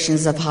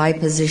aspirations of high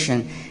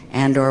position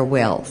and or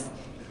wealth.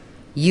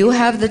 You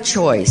have the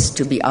choice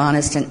to be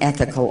honest and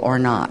ethical or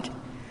not.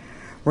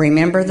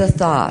 Remember the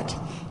thought,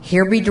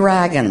 here be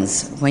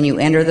dragons, when you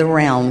enter the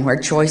realm where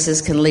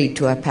choices can lead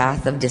to a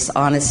path of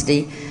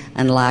dishonesty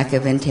and lack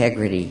of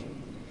integrity.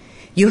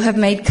 You have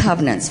made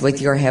covenants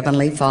with your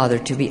Heavenly Father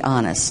to be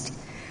honest.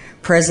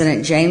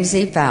 President James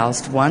E.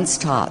 Faust once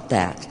taught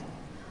that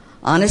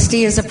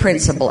honesty is a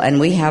principle, and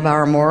we have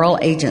our moral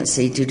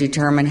agency to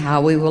determine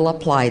how we will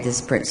apply this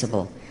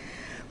principle.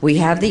 We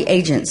have the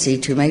agency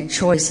to make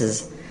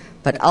choices,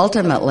 but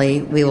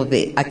ultimately we will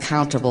be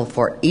accountable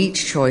for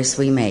each choice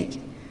we make.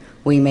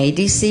 We may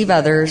deceive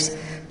others,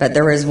 but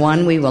there is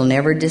one we will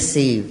never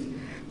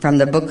deceive. From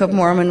the Book of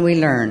Mormon we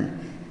learn,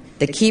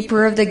 the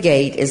keeper of the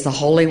gate is the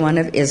Holy One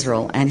of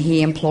Israel, and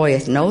he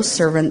employeth no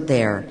servant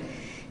there.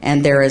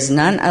 And there is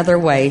none other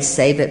way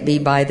save it be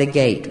by the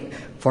gate,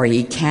 for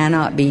he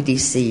cannot be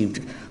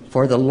deceived,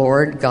 for the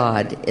Lord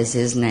God is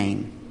his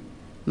name.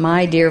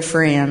 My dear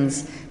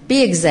friends,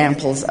 be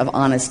examples of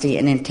honesty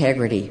and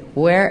integrity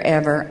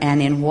wherever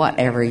and in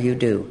whatever you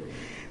do.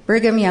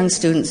 Brigham Young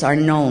students are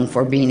known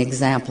for being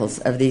examples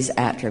of these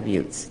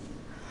attributes.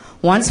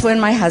 Once when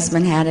my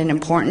husband had an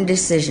important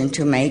decision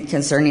to make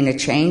concerning a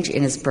change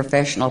in his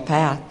professional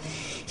path,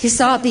 he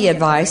sought the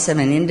advice of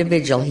an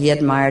individual he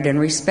admired and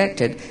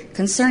respected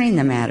concerning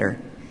the matter.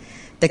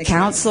 The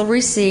counsel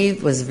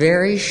received was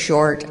very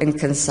short and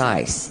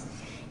concise.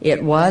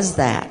 It was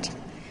that,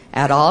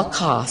 at all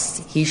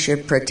costs, he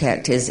should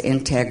protect his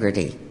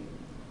integrity.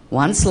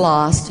 Once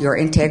lost, your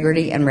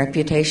integrity and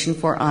reputation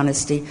for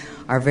honesty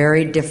are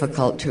very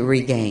difficult to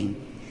regain.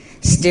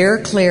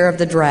 Steer clear of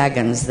the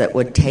dragons that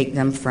would take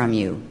them from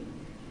you.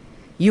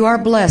 You are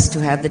blessed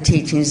to have the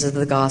teachings of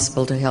the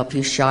gospel to help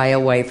you shy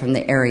away from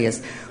the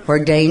areas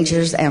where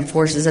dangers and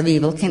forces of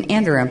evil can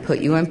enter and put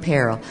you in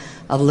peril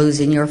of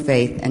losing your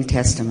faith and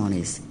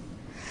testimonies.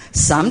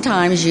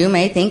 Sometimes you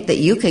may think that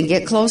you can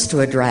get close to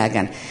a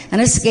dragon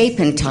and escape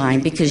in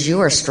time because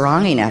you are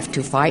strong enough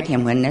to fight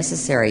him when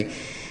necessary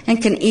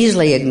and can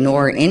easily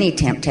ignore any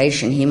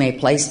temptation he may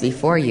place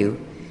before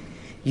you.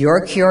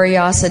 Your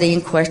curiosity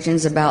and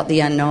questions about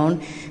the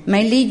unknown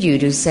may lead you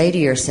to say to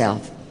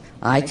yourself,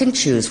 I can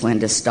choose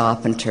when to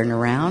stop and turn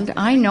around.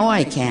 I know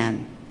I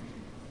can.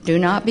 Do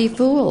not be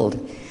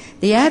fooled.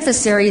 The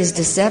adversary is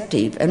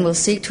deceptive and will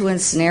seek to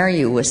ensnare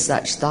you with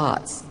such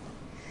thoughts.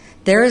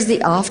 There is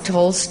the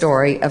oft-told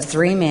story of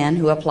 3 men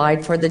who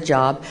applied for the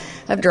job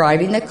of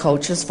driving the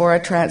coaches for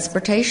a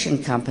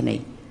transportation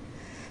company.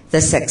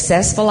 The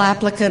successful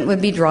applicant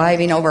would be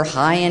driving over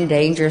high and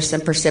dangerous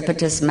and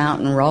precipitous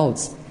mountain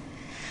roads.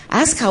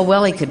 Asked how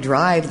well he could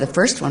drive, the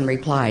first one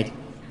replied,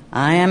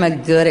 I am a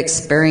good,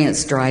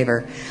 experienced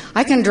driver.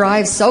 I can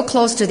drive so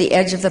close to the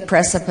edge of the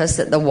precipice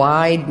that the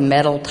wide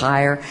metal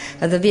tire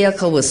of the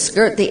vehicle will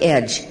skirt the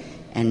edge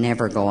and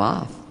never go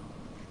off.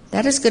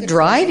 That is good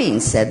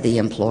driving, said the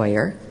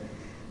employer.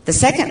 The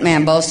second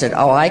man boasted,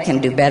 I can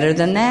do better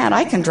than that.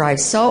 I can drive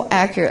so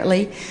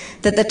accurately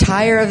that the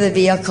tire of the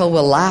vehicle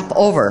will lap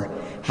over,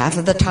 half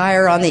of the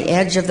tire on the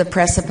edge of the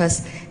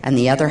precipice and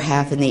the other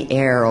half in the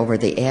air over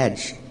the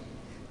edge.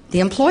 The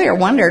employer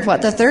wondered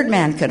what the third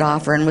man could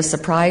offer and was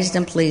surprised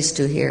and pleased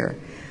to hear.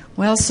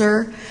 Well,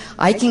 sir,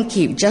 I can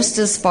keep just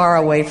as far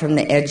away from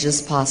the edge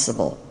as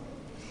possible.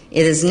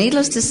 It is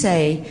needless to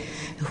say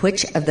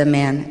which of the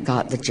men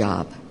got the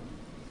job.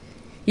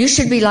 You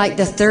should be like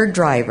the third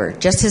driver.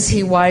 Just as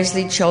he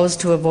wisely chose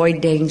to avoid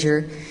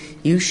danger,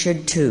 you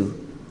should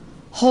too.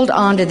 Hold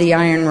on to the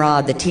iron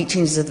rod, the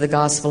teachings of the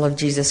gospel of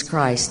Jesus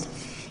Christ.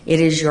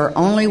 It is your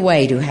only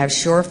way to have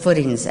sure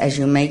footings as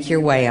you make your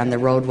way on the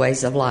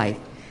roadways of life.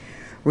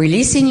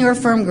 Releasing your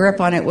firm grip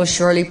on it will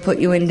surely put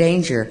you in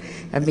danger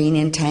of being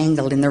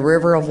entangled in the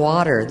river of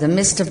water, the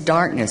mist of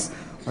darkness,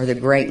 or the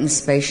great and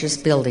spacious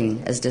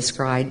building as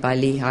described by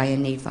Lehi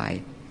and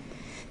Nephi.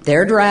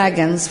 Their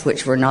dragons,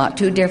 which were not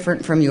too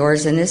different from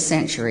yours in this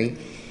century,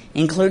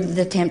 included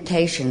the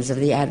temptations of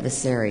the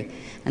adversary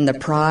and the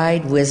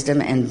pride, wisdom,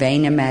 and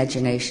vain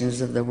imaginations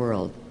of the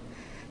world.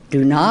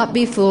 Do not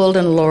be fooled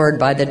and lured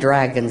by the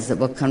dragons that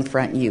will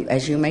confront you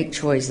as you make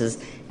choices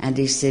and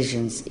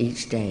decisions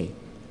each day.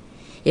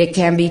 It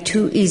can be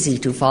too easy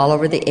to fall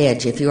over the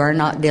edge if you are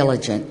not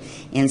diligent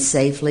in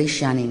safely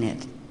shunning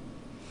it.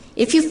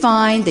 If you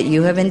find that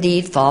you have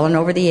indeed fallen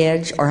over the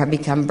edge or have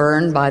become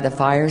burned by the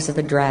fires of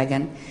a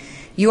dragon,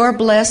 you are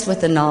blessed with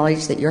the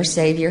knowledge that your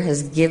Savior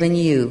has given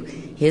you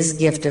his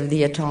gift of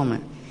the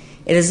atonement.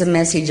 It is a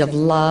message of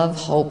love,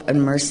 hope,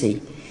 and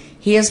mercy.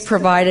 He has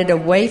provided a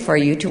way for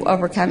you to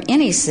overcome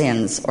any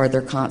sins or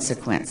their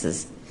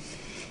consequences.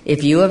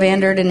 If you have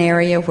entered an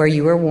area where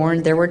you were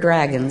warned there were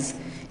dragons,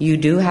 you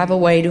do have a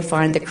way to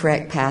find the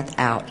correct path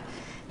out,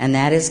 and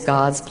that is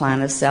God's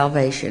plan of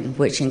salvation,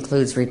 which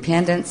includes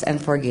repentance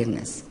and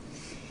forgiveness.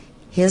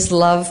 His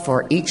love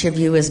for each of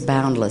you is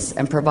boundless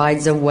and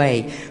provides a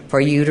way for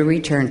you to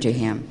return to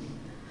him.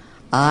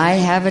 I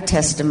have a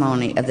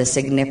testimony of the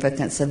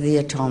significance of the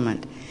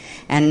atonement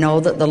and know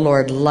that the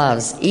Lord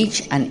loves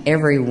each and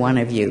every one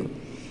of you.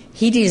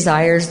 He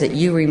desires that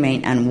you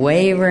remain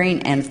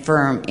unwavering and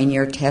firm in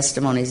your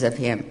testimonies of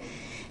him,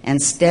 and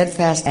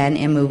steadfast and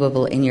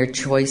immovable in your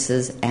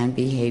choices and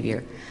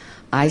behavior.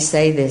 I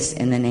say this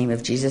in the name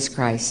of Jesus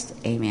Christ.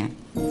 Amen.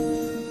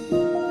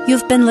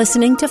 You've been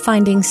listening to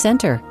Finding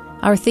Center.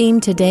 Our theme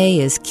today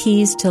is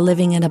Keys to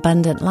Living an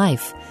Abundant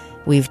Life.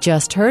 We've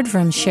just heard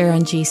from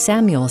Sharon G.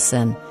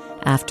 Samuelson.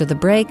 After the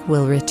break,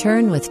 we'll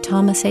return with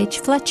Thomas H.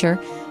 Fletcher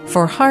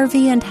for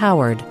Harvey and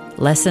Howard,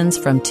 Lessons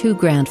from Two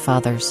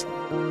Grandfathers.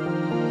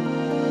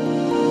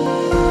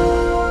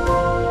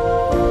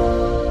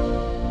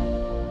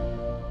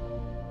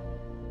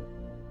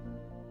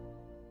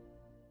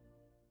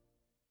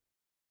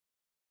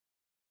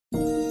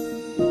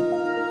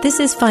 This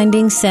is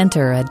Finding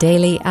Center, a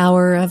daily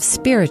hour of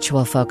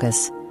spiritual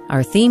focus.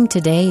 Our theme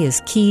today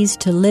is Keys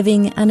to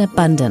Living an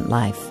Abundant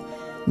Life.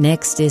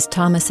 Next is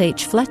Thomas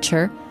H.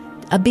 Fletcher,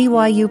 a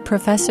BYU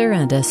professor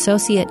and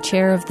associate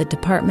chair of the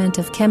Department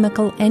of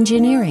Chemical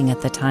Engineering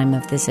at the time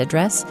of this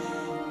address,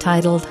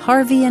 titled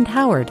Harvey and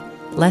Howard,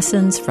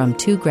 Lessons from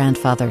Two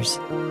Grandfathers.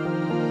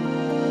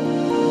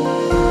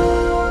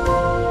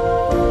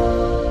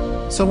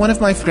 So one of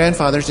my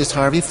grandfathers is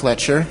Harvey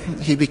Fletcher.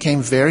 He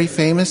became very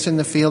famous in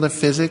the field of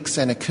physics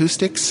and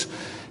acoustics,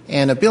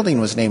 and a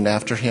building was named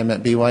after him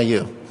at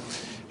BYU.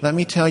 Let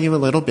me tell you a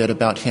little bit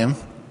about him.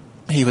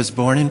 He was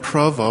born in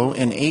Provo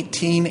in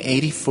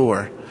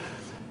 1884.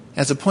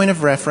 As a point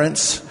of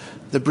reference,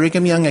 the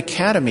Brigham Young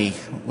Academy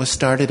was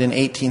started in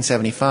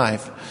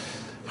 1875.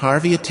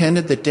 Harvey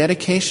attended the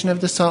dedication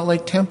of the Salt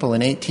Lake Temple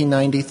in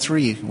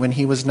 1893 when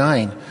he was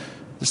 9.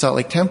 The Salt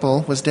Lake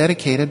Temple was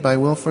dedicated by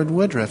Wilford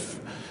Woodruff.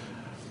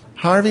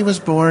 Harvey was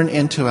born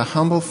into a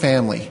humble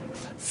family,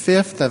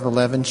 5th of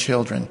 11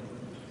 children.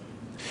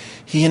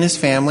 He and his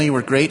family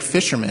were great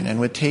fishermen and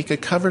would take a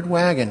covered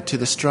wagon to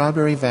the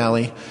Strawberry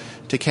Valley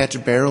to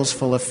catch barrels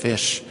full of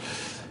fish.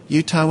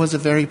 Utah was a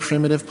very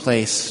primitive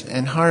place,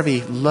 and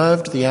Harvey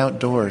loved the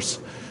outdoors.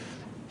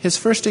 His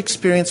first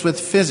experience with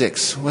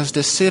physics was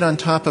to sit on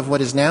top of what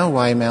is now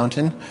Y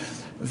Mountain,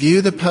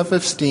 view the puff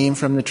of steam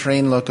from the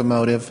train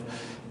locomotive,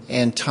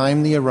 and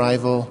time the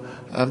arrival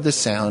of the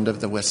sound of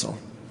the whistle.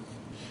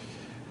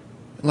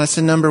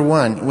 Lesson number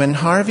 1. When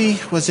Harvey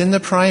was in the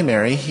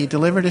primary, he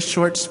delivered a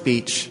short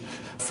speech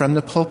from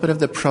the pulpit of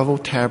the Provo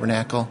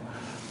Tabernacle.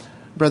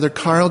 Brother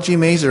Carl G.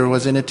 Mazer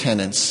was in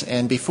attendance,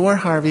 and before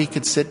Harvey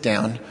could sit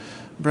down,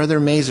 Brother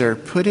Mazer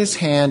put his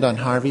hand on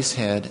Harvey's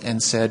head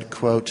and said,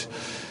 quote,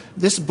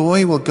 "This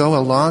boy will go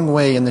a long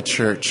way in the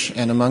church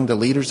and among the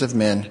leaders of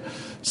men.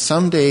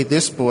 Someday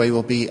this boy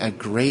will be a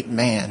great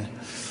man."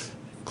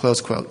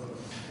 Close quote.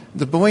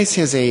 The boys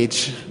his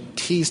age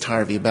teased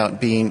Harvey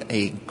about being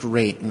a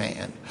great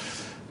man.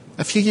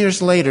 A few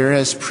years later,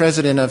 as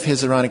president of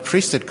his Aaronic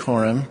Priesthood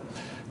Quorum,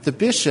 the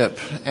bishop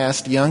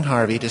asked young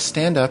Harvey to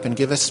stand up and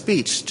give a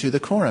speech to the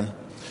quorum.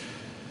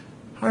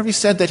 Harvey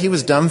said that he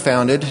was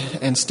dumbfounded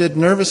and stood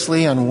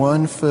nervously on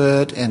one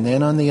foot and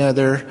then on the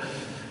other,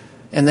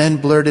 and then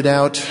blurted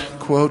out,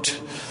 quote,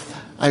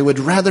 "I would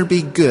rather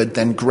be good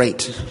than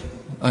great,"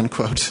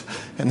 unquote,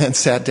 and then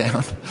sat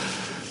down.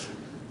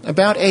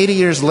 About 80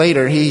 years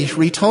later, he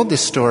retold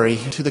this story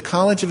to the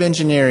College of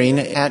Engineering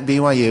at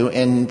BYU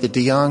in the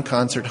Dion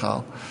Concert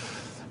Hall.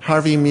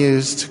 Harvey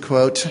mused,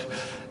 quote,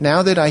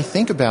 "Now that I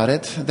think about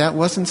it, that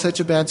wasn't such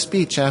a bad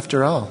speech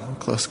after all,"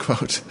 close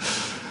quote.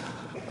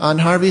 On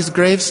Harvey's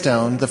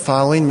gravestone, the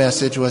following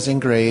message was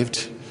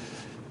engraved: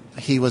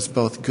 "He was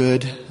both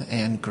good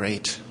and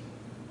great."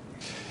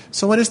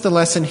 So what is the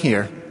lesson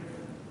here?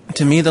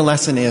 To me, the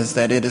lesson is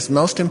that it is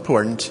most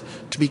important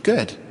to be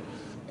good.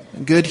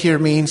 Good here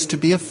means to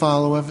be a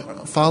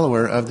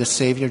follower of the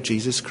Savior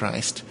Jesus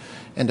Christ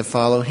and to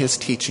follow his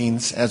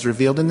teachings as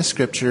revealed in the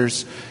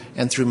Scriptures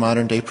and through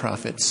modern-day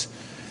prophets.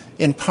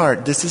 In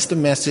part, this is the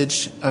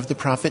message of the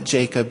prophet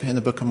Jacob in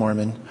the Book of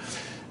Mormon.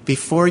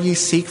 "Before ye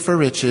seek for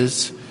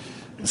riches,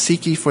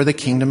 seek ye for the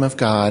kingdom of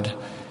God,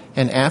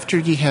 and after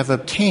ye have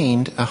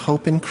obtained a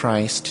hope in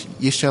Christ,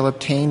 ye shall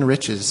obtain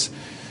riches,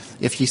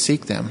 if ye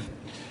seek them.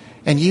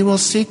 And ye will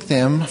seek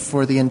them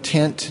for the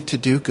intent to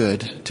do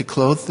good, to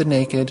clothe the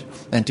naked,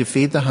 and to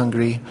feed the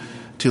hungry,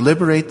 to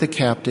liberate the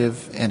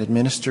captive, and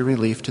administer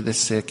relief to the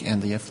sick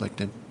and the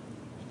afflicted.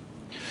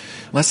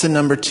 Lesson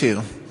number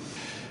 2.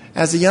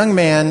 As a young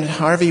man,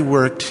 Harvey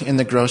worked in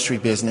the grocery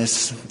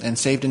business and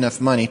saved enough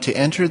money to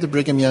enter the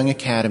Brigham Young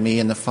Academy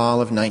in the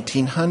fall of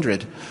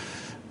 1900.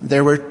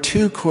 There were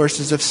 2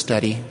 courses of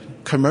study,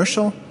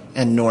 commercial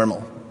and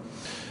normal.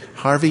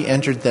 Harvey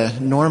entered the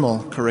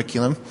normal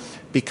curriculum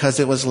because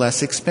it was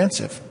less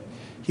expensive.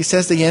 He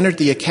says he entered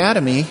the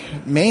academy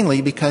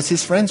mainly because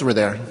his friends were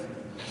there.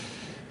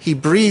 He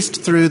breezed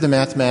through the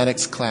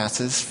mathematics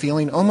classes,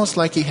 feeling almost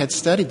like he had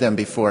studied them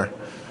before.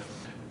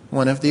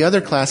 One of the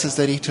other classes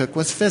that he took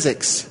was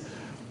physics.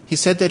 He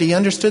said that he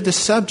understood the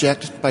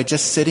subject by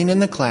just sitting in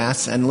the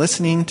class and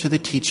listening to the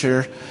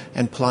teacher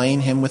and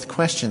plying him with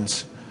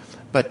questions,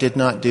 but did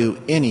not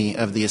do any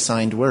of the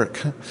assigned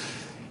work.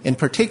 In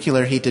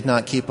particular, he did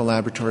not keep a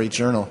laboratory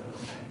journal.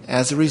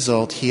 As a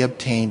result, he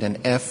obtained an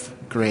F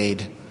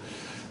grade.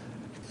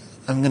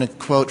 I'm going to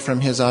quote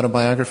from his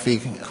autobiography,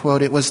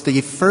 quote, "It was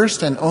the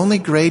first and only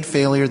grade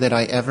failure that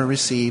I ever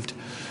received.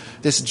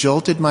 This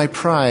jolted my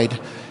pride,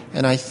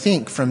 and I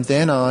think from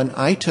then on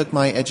I took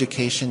my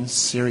education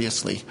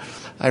seriously.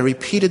 I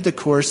repeated the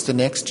course the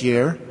next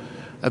year,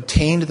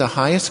 obtained the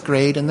highest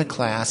grade in the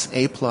class,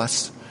 A+,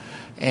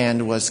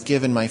 and was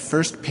given my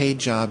first paid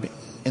job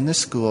in the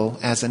school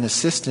as an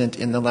assistant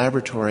in the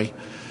laboratory.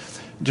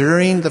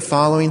 During the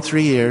following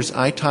 3 years,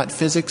 I taught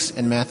physics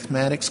and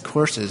mathematics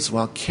courses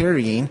while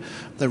carrying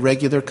the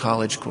regular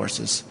college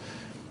courses.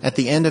 At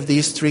the end of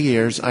these 3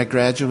 years, I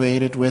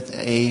graduated with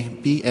a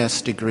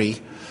BS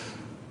degree.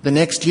 The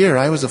next year,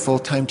 I was a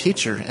full-time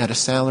teacher at a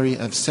salary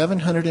of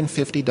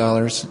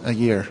 $750 a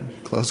year,"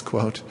 close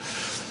quote.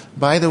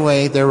 By the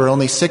way, there were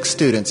only 6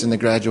 students in the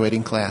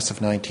graduating class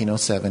of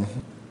 1907.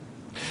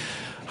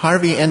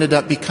 Harvey ended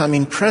up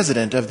becoming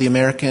president of the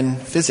American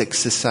Physics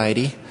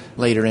Society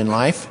later in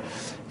life,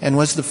 and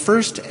was the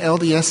first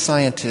LDS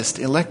scientist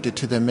elected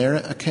to the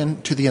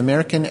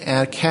American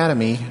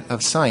Academy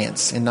of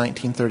Science in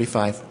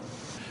 1935.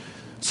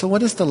 So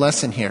what is the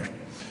lesson here?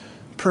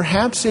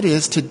 Perhaps it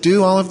is to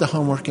do all of the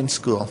homework in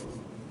school.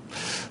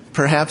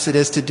 Perhaps it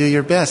is to do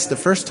your best the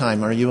first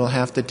time, or you will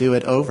have to do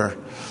it over.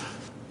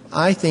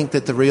 I think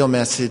that the real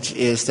message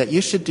is that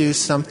you should do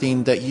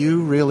something that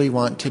you really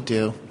want to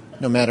do,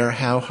 no matter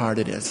how hard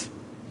it is.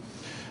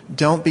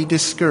 Don't be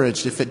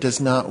discouraged if it does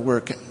not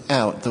work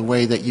out the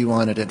way that you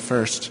wanted at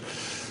first.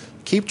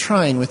 Keep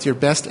trying with your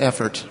best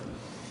effort.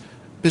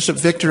 Bishop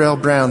Victor L.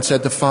 Brown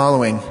said the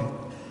following: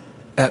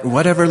 "At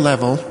whatever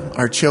level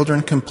our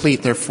children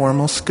complete their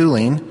formal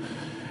schooling,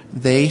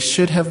 they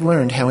should have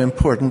learned how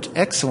important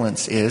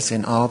excellence is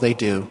in all they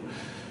do.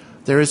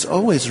 There is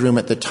always room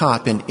at the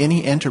top in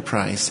any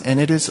enterprise, and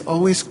it is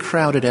always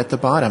crowded at the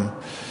bottom.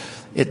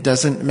 It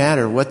doesn't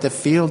matter what the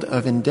field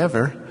of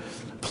endeavor,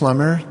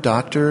 plumber,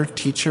 doctor,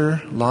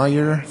 teacher,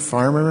 lawyer,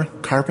 farmer,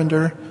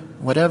 carpenter,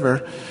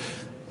 whatever.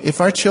 If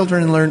our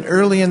children learn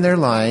early in their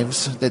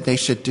lives that they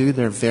should do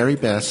their very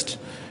best,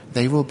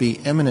 they will be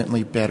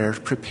eminently better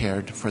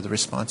prepared for the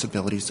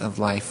responsibilities of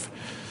life.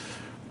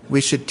 We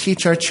should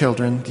teach our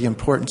children the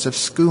importance of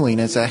schooling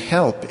as a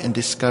help in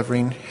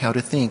discovering how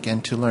to think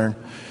and to learn.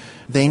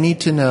 They need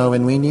to know,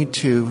 and we need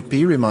to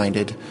be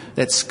reminded,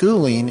 that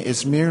schooling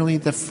is merely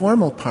the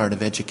formal part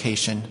of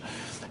education.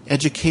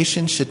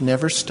 Education should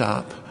never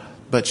stop,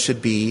 but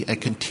should be a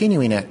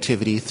continuing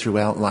activity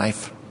throughout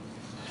life."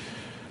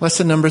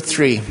 Lesson number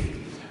 3.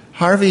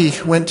 Harvey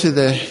went to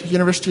the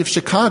University of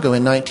Chicago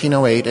in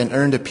 1908 and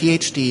earned a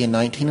PhD in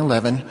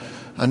 1911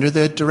 under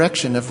the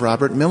direction of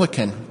Robert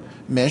Millikan,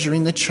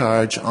 measuring the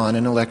charge on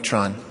an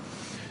electron.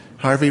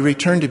 Harvey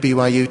returned to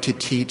BYU to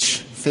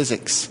teach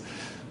physics,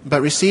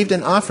 but received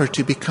an offer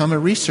to become a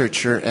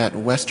researcher at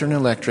Western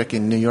Electric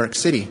in New York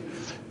City,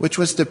 which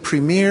was the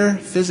premier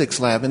physics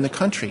lab in the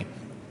country.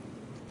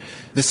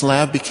 This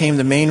lab became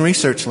the main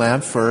research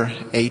lab for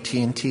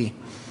AT&T.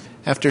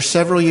 After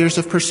several years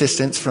of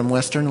persistence from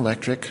Western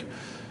Electric,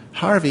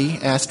 Harvey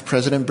asked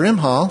President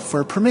Brimhall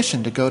for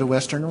permission to go to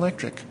Western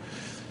Electric.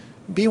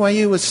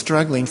 BYU was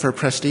struggling for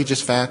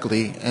prestigious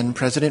faculty, and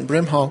President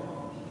Brimhall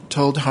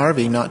told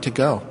Harvey not to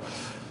go.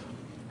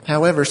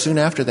 However, soon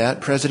after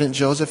that, President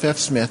Joseph F.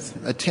 Smith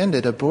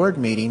attended a board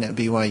meeting at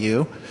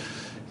BYU,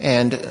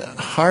 and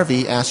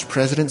Harvey asked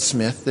President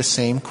Smith the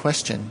same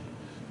question.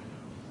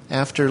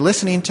 After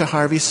listening to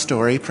Harvey's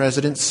story,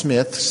 President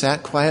Smith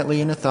sat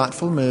quietly in a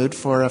thoughtful mood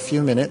for a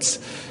few minutes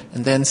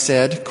and then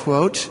said,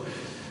 quote,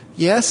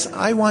 "Yes,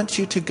 I want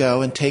you to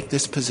go and take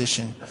this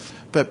position,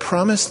 but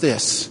promise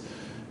this,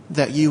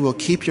 that you will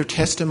keep your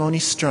testimony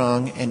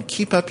strong and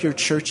keep up your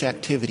church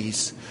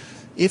activities.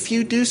 If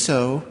you do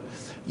so,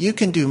 you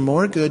can do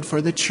more good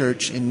for the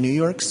church in New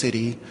York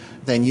City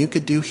than you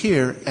could do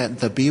here at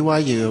the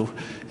BYU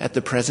at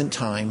the present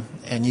time,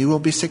 and you will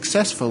be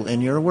successful in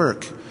your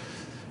work.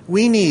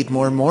 We need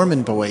more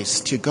Mormon boys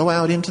to go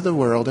out into the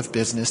world of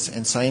business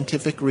and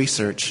scientific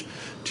research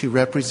to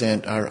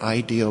represent our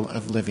ideal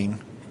of living,"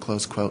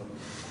 close quote.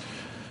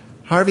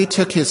 Harvey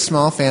took his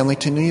small family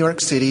to New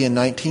York City in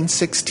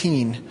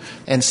 1916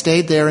 and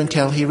stayed there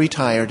until he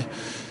retired.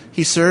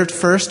 He served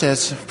first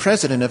as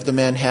president of the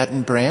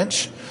Manhattan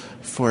branch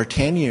for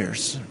 10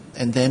 years,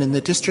 and then in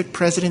the district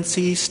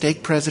presidency,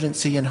 stake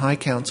presidency, and high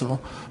council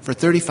for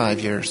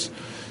 35 years.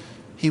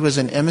 He was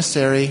an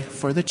emissary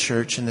for the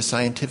church in the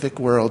scientific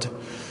world.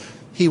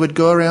 He would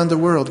go around the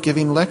world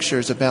giving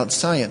lectures about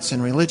science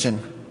and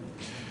religion.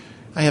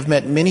 I have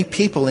met many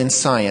people in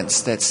science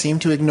that seem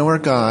to ignore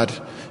God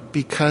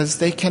because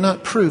they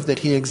cannot prove that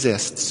he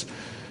exists.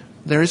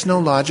 There is no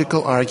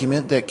logical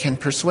argument that can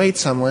persuade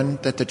someone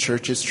that the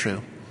church is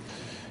true.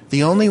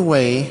 The only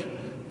way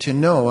to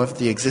know of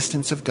the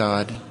existence of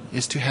God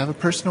is to have a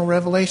personal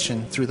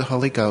revelation through the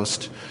Holy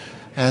Ghost,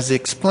 as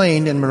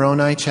explained in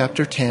Moroni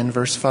chapter 10,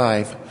 verse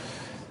 5.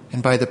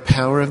 And by the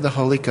power of the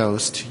Holy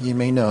Ghost, ye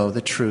may know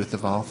the truth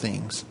of all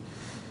things.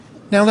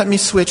 Now let me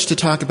switch to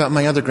talk about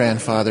my other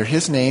grandfather.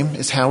 His name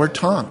is Howard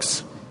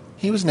Tonks.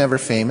 He was never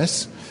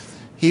famous.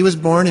 He was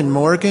born in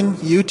Morgan,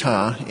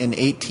 Utah in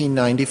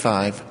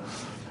 1895.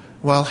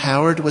 While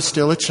Howard was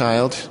still a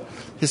child,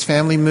 his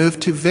family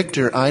moved to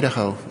Victor,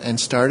 Idaho, and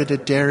started a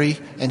dairy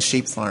and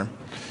sheep farm.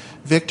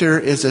 Victor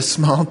is a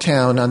small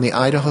town on the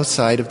Idaho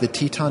side of the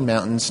Teton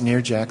Mountains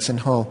near Jackson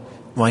Hole,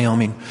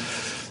 Wyoming.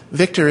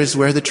 Victor is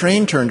where the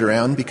train turned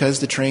around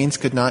because the trains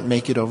could not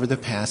make it over the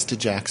pass to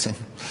Jackson.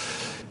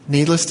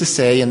 Needless to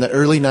say, in the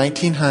early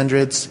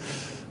 1900s,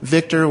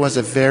 Victor was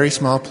a very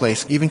small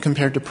place, even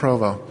compared to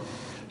Provo.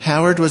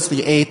 Howard was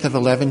the 8th of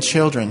 11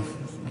 children.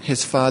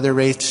 His father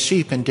raised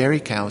sheep and dairy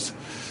cows.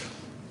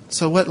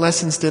 So what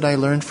lessons did I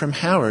learn from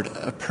Howard,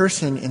 a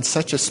person in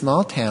such a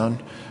small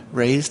town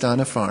raised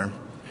on a farm?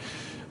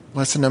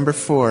 Lesson number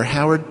 4,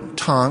 Howard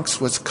Tonks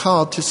was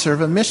called to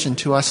serve a mission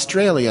to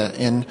Australia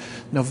in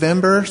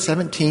November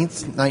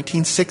 17th,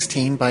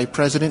 1916 by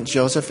President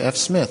Joseph F.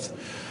 Smith.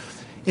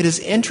 It is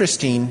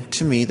interesting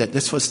to me that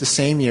this was the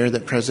same year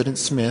that President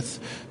Smith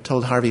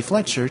told Harvey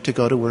Fletcher to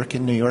go to work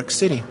in New York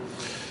City.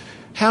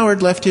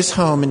 Howard left his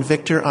home in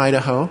Victor,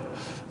 Idaho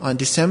on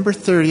December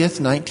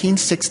 30th,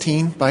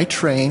 1916 by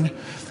train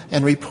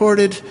and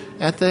reported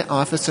at the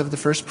office of the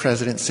First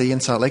Presidency in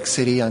Salt Lake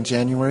City on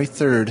January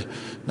 3rd,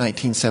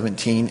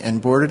 1917,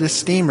 and boarded a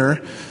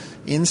steamer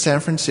in San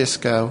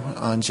Francisco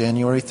on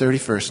January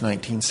 31st,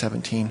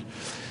 1917,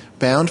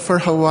 bound for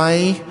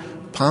Hawaii,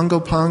 Pongo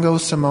Pongo,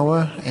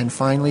 Samoa, and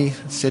finally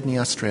Sydney,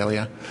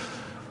 Australia.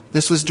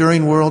 This was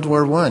during World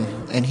War I,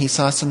 and he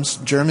saw some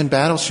German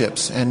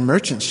battleships and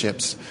merchant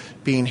ships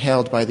being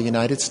held by the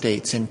United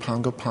States in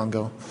Pongo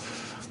Pongo.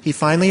 He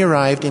finally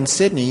arrived in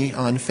Sydney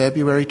on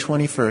February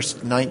 21st,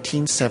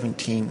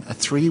 1917, a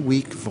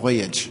 3-week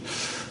voyage.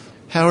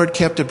 Howard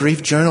kept a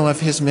brief journal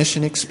of his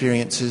mission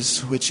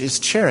experiences, which is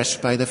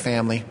cherished by the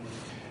family.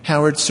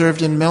 Howard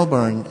served in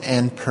Melbourne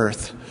and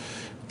Perth.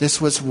 This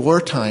was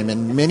wartime,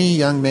 and many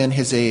young men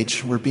his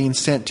age were being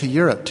sent to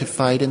Europe to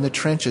fight in the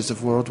trenches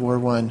of World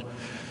War I.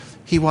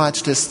 He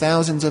watched as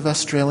thousands of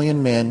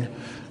Australian men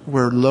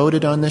were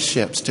loaded on the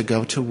ships to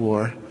go to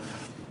war.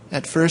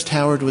 At first,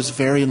 Howard was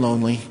very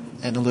lonely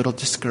and a little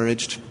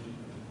discouraged.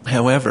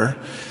 However,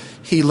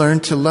 he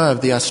learned to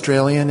love the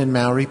Australian and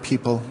Maori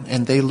people,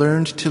 and they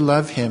learned to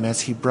love him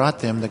as he brought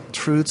them the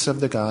truths of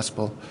the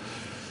gospel.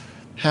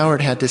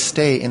 Howard had to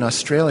stay in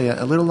Australia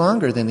a little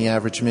longer than the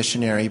average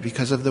missionary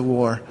because of the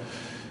war.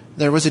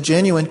 There was a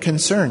genuine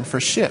concern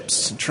for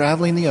ships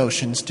traveling the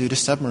oceans due to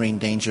submarine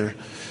danger.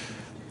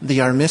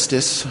 The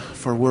armistice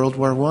for World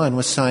War I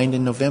was signed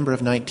in November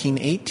of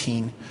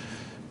 1918.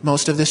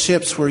 Most of the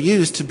ships were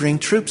used to bring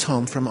troops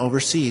home from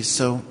overseas,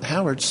 so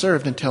Howard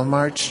served until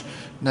March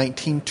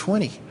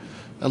 1920,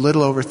 a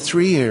little over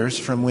 3 years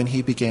from when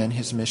he began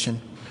his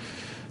mission.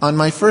 On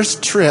my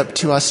first trip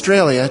to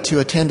Australia to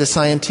attend a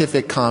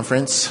scientific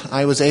conference,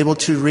 I was able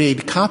to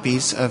read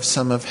copies of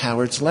some of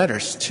Howard's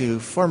letters to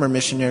former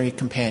missionary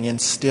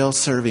companions still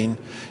serving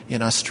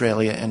in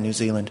Australia and New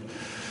Zealand.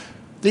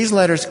 These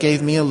letters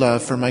gave me a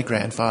love for my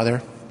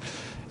grandfather,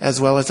 as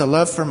well as a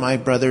love for my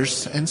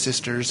brothers and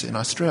sisters in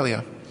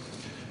Australia.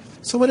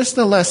 So what is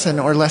the lesson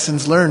or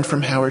lessons learned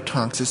from Howard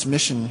Tonks'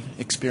 mission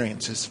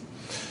experiences?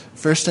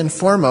 First and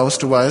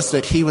foremost was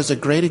that he was a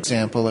great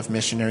example of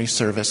missionary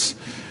service.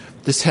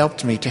 This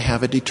helped me to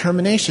have a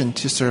determination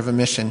to serve a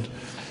mission.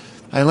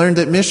 I learned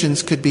that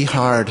missions could be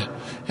hard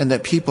and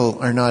that people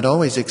are not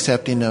always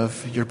accepting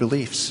of your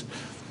beliefs.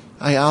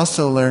 I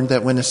also learned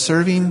that when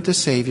serving the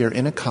Savior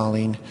in a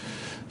calling,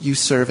 you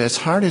serve as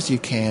hard as you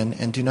can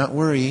and do not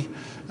worry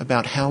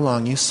about how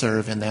long you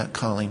serve in that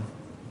calling.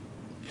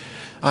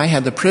 I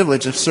had the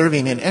privilege of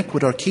serving in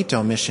Ecuador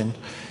Quito mission,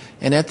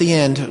 and at the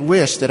end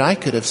wished that I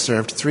could have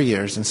served 3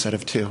 years instead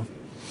of 2.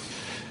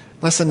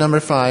 Lesson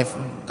number 5,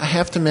 I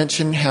have to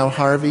mention how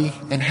Harvey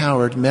and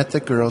Howard met the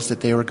girls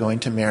that they were going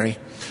to marry.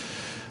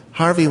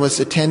 Harvey was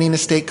attending a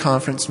stake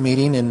conference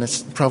meeting in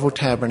the Provo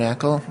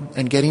Tabernacle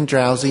and getting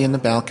drowsy in the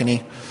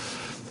balcony.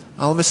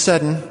 All of a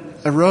sudden,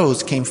 a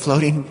rose came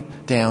floating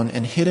down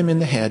and hit him in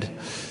the head.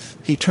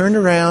 He turned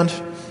around,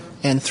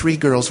 and 3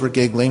 girls were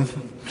giggling.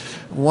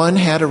 One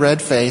had a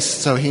red face,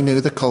 so he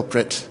knew the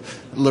culprit.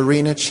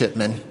 Lorena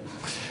Chipman.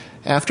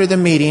 After the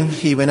meeting,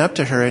 he went up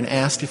to her and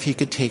asked if he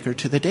could take her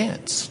to the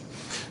dance.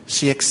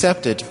 She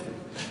accepted.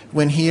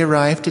 When he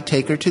arrived to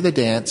take her to the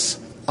dance,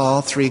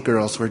 all 3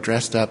 girls were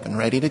dressed up and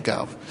ready to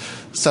go.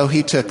 So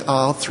he took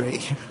all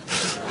 3.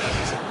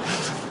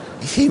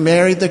 He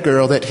married the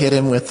girl that hit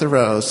him with the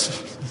rose.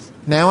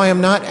 Now I am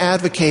not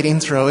advocating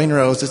throwing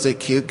roses at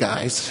cute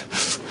guys.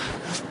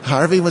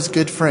 Harvey was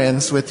good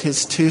friends with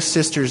his 2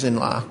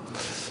 sisters-in-law.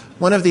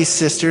 One of these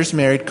sisters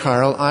married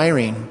Carl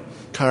Eyring.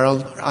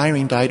 Carl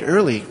Eyring died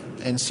early,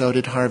 and so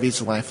did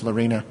Harvey's wife,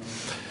 Lorena.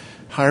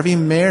 Harvey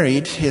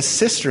married his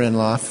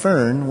sister-in-law,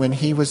 Fern, when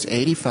he was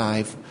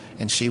 85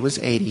 and she was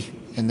 80,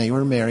 and they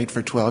were married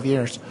for 12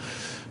 years.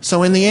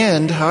 So in the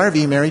end,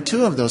 Harvey married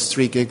 2 of those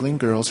 3 giggling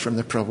girls from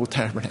the Provo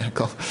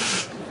Tabernacle.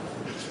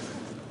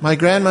 My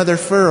grandmother,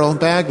 Furl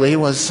Bagley,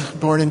 was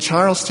born in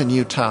Charleston,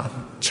 Utah.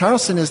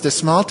 Charleston is the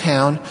small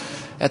town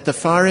at the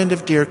far end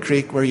of Deer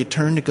Creek where you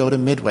turn to go to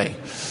Midway.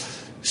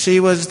 She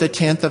was the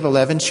 10th of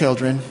 11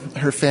 children.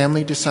 Her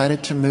family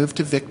decided to move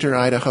to Victor,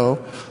 Idaho,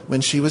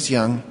 when she was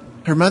young.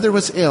 Her mother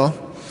was ill,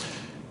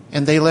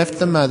 and they left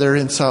the mother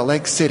in Salt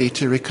Lake City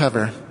to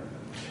recover.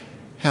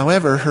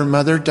 However, her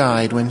mother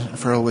died when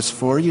Furl was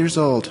 4 years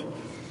old.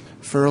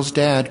 Furl's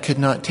dad could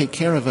not take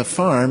care of a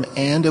farm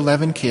and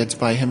 11 kids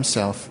by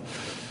himself.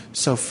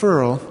 So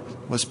Furl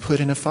was put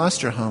in a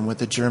foster home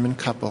with a German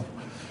couple.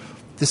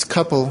 This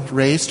couple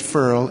raised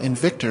Furl in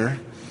Victor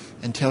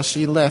until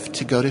she left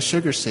to go to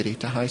Sugar City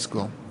to high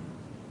school.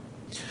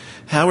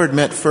 Howard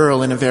met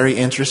Furl in a very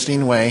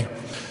interesting way.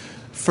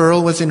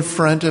 Furl was in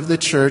front of the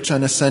church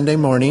on a Sunday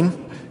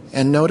morning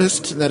and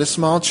noticed that a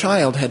small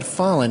child had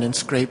fallen and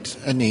scraped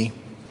a knee.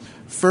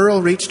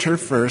 Furl reached her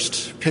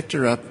first, picked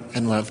her up,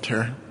 and loved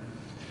her.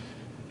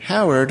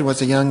 Howard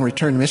was a young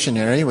returned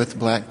missionary with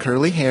black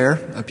curly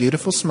hair, a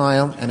beautiful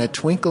smile, and a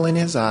twinkle in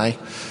his eye.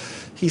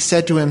 He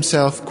said to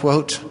himself,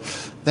 quote,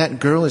 "That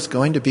girl is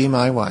going to be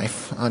my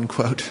wife,"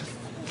 unquote.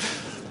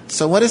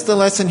 So what is the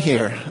lesson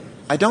here?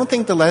 I don't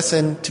think the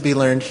lesson to be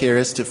learned here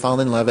is to fall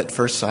in love at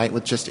first sight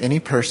with just any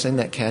person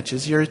that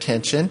catches your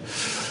attention.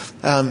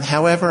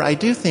 However, I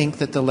do think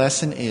that the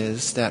lesson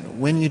is that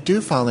when you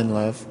do fall in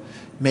love,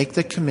 make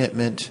the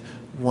commitment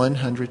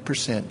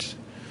 100%.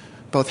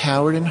 Both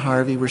Howard and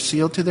Harvey were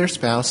sealed to their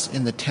spouse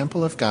in the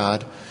temple of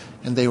God,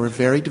 and they were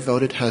very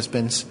devoted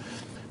husbands.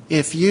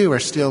 If you are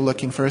still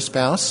looking for a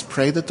spouse,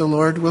 pray that the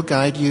Lord will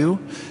guide you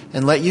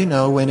and let you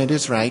know when it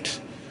is right.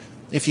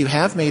 If you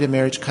have made a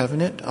marriage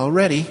covenant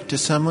already to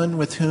someone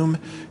with whom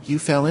you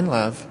fell in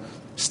love,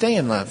 stay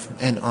in love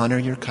and honor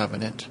your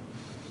covenant.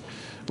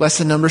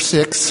 Lesson number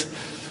 6,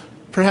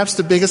 perhaps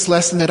the biggest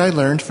lesson that I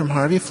learned from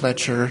Harvey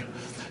Fletcher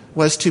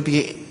was to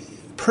be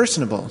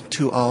personable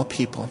to all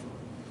people.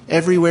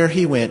 Everywhere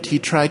he went, he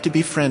tried to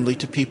be friendly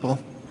to people.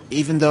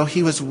 Even though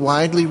he was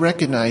widely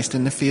recognized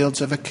in the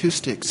fields of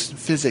acoustics,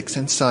 physics,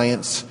 and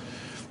science,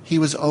 he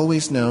was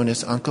always known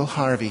as Uncle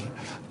Harvey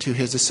to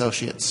his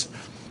associates.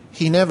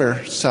 He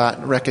never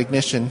sought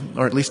recognition,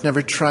 or at least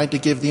never tried to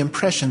give the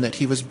impression that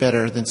he was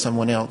better than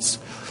someone else.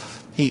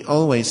 He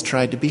always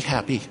tried to be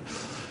happy.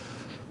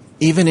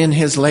 Even in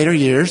his later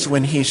years,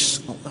 when he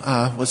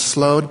was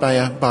slowed by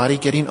a body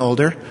getting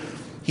older,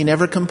 he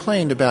never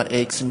complained about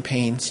aches and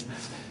pains.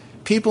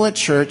 People at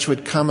church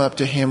would come up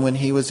to him when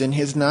he was in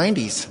his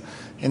 90s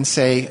and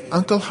say,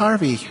 "Uncle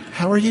Harvey,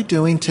 how are you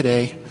doing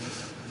today?"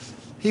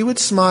 He would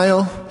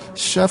smile,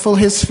 shuffle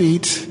his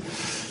feet,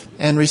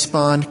 and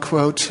respond,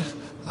 quote,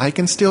 "I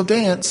can still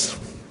dance,"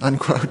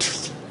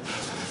 unquote.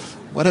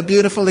 What a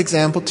beautiful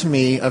example to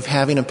me of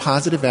having a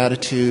positive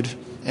attitude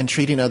and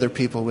treating other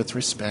people with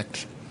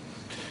respect.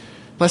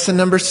 Lesson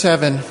number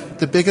 7,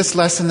 the biggest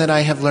lesson that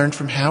I have learned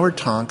from Howard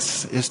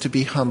Tonks is to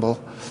be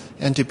humble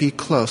and to be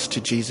close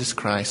to Jesus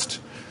Christ.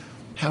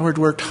 Howard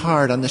worked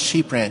hard on the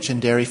sheep ranch and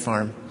dairy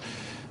farm.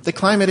 The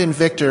climate in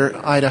Victor,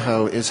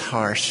 Idaho is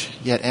harsh,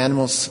 yet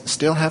animals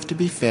still have to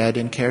be fed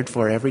and cared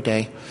for every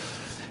day.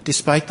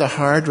 Despite the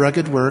hard,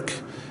 rugged work,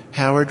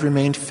 Howard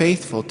remained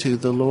faithful to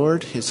the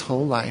Lord his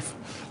whole life.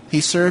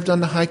 He served on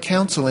the High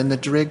Council in the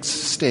Driggs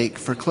stake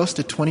for close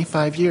to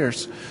 25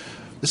 years.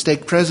 The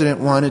stake president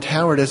wanted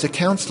Howard as a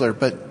counselor,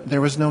 but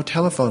there was no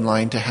telephone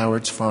line to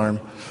Howard's farm.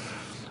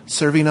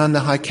 Serving on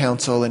the High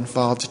Council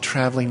involved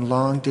traveling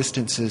long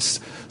distances,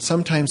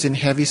 sometimes in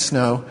heavy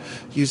snow,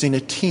 using a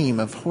team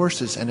of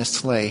horses and a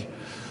sleigh.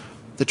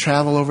 The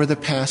travel over the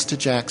pass to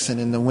Jackson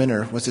in the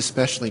winter was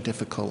especially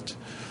difficult.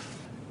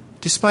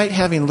 Despite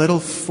having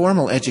little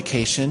formal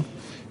education,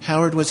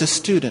 Howard was a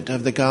student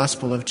of the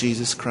gospel of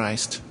Jesus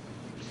Christ.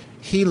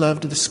 He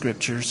loved the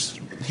scriptures.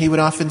 He would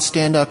often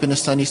stand up in a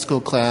Sunday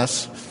school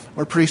class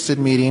or priesthood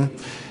meeting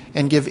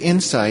and give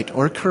insight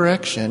or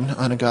correction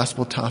on a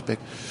gospel topic.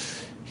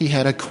 He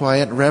had a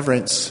quiet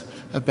reverence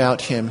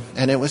about him,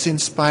 and it was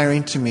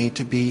inspiring to me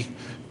to be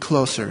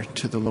closer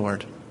to the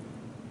Lord.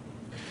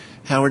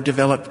 Howard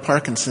developed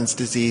Parkinson's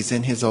disease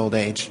in his old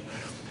age.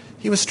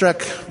 He was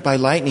struck by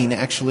lightning,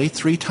 actually,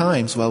 3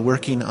 times while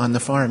working on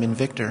the farm in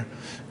Victor,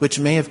 which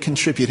may have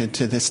contributed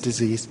to this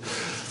disease.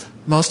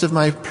 Most of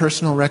my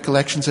personal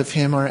recollections of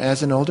him are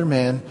as an older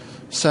man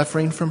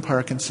suffering from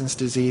Parkinson's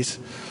disease.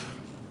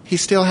 He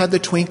still had the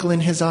twinkle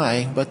in his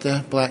eye, but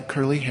the black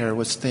curly hair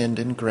was thinned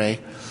and gray.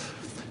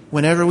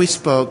 Whenever we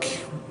spoke,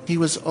 he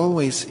was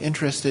always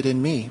interested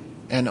in me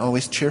and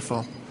always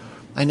cheerful.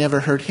 I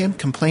never heard him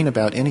complain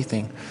about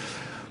anything.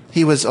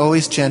 He was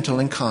always gentle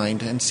and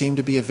kind and seemed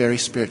to be a very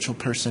spiritual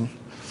person.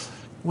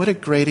 What a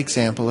great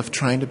example of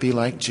trying to be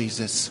like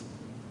Jesus.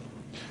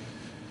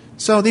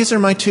 So these are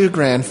my two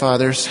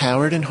grandfathers,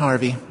 Howard and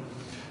Harvey.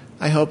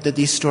 I hope that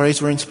these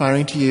stories were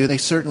inspiring to you. They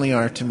certainly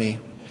are to me.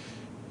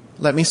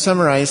 Let me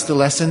summarize the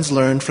lessons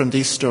learned from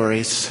these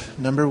stories.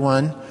 Number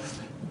 1,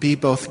 be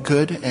both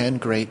good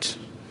and great.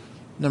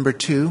 Number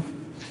 2,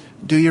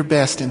 do your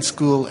best in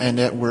school and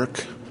at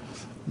work.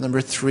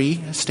 Number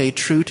 3, stay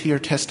true to your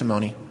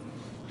testimony.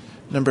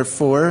 Number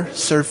 4,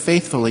 serve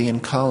faithfully in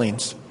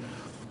callings.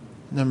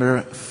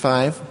 Number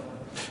 5,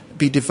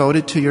 be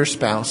devoted to your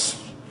spouse.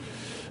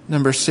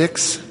 Number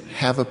 6,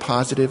 have a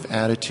positive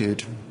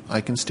attitude.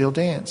 I can still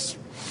dance.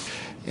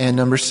 And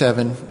number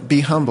 7,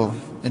 be humble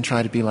and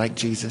try to be like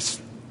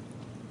Jesus.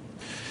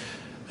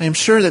 I am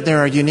sure that there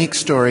are unique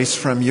stories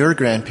from your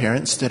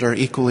grandparents that are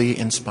equally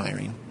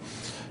inspiring.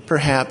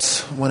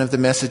 Perhaps one of the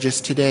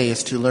messages today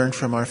is to learn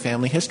from our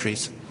family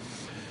histories.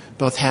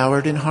 Both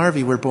Howard and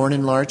Harvey were born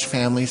in large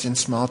families in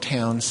small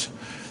towns.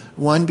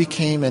 One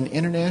became an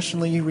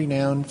internationally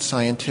renowned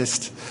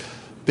scientist,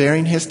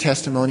 bearing his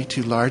testimony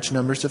to large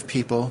numbers of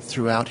people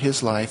throughout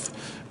his life,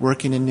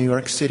 working in New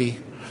York City.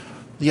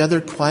 The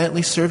other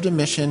quietly served a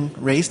mission,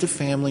 raised a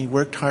family,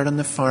 worked hard on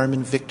the farm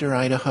in Victor,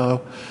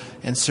 Idaho,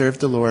 and served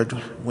the Lord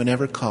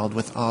whenever called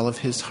with all of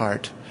his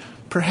heart.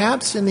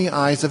 Perhaps in the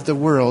eyes of the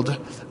world,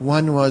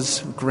 one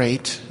was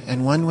great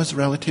and one was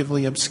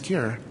relatively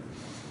obscure.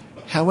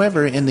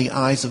 However, in the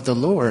eyes of the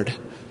Lord,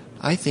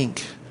 I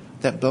think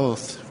that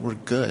both were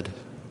good.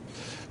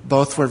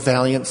 Both were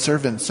valiant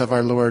servants of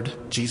our Lord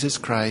Jesus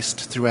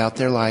Christ throughout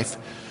their life.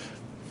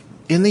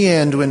 In the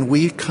end, when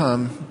we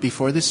come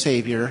before the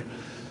Savior,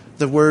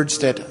 the words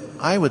that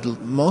I would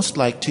most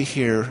like to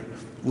hear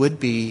would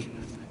be,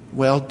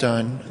 "Well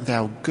done,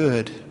 thou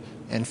good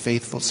and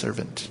faithful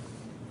servant."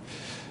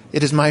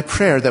 It is my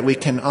prayer that we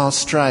can all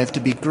strive to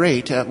be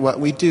great at what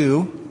we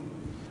do,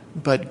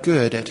 but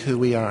good at who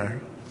we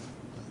are.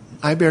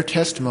 I bear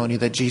testimony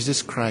that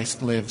Jesus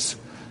Christ lives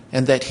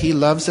and that he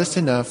loves us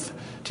enough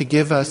to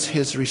give us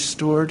his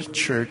restored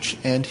church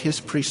and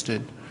his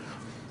priesthood.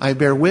 I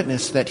bear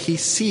witness that he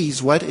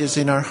sees what is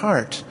in our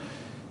heart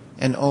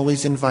and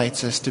always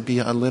invites us to be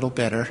a little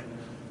better.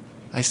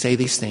 I say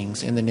these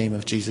things in the name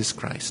of Jesus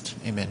Christ.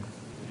 Amen.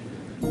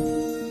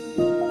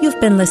 You've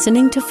been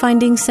listening to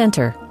Finding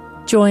Center.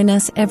 Join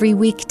us every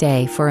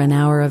weekday for an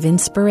hour of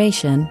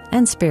inspiration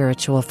and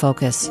spiritual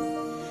focus.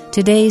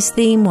 Today's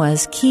theme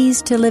was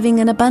Keys to Living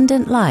an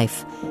Abundant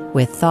Life,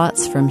 with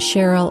thoughts from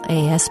Cheryl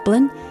A.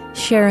 Esplin,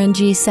 Sharon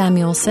G.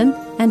 Samuelson,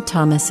 and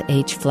Thomas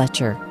H.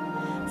 Fletcher.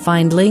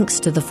 Find links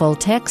to the full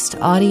text,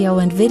 audio,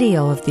 and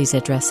video of these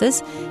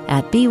addresses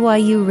at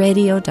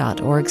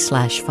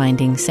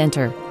byuradio.org/Finding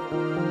Center.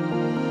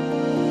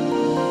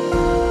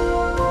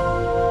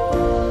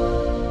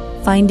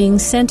 Finding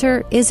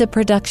Center is a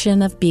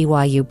production of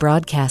BYU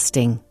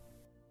Broadcasting.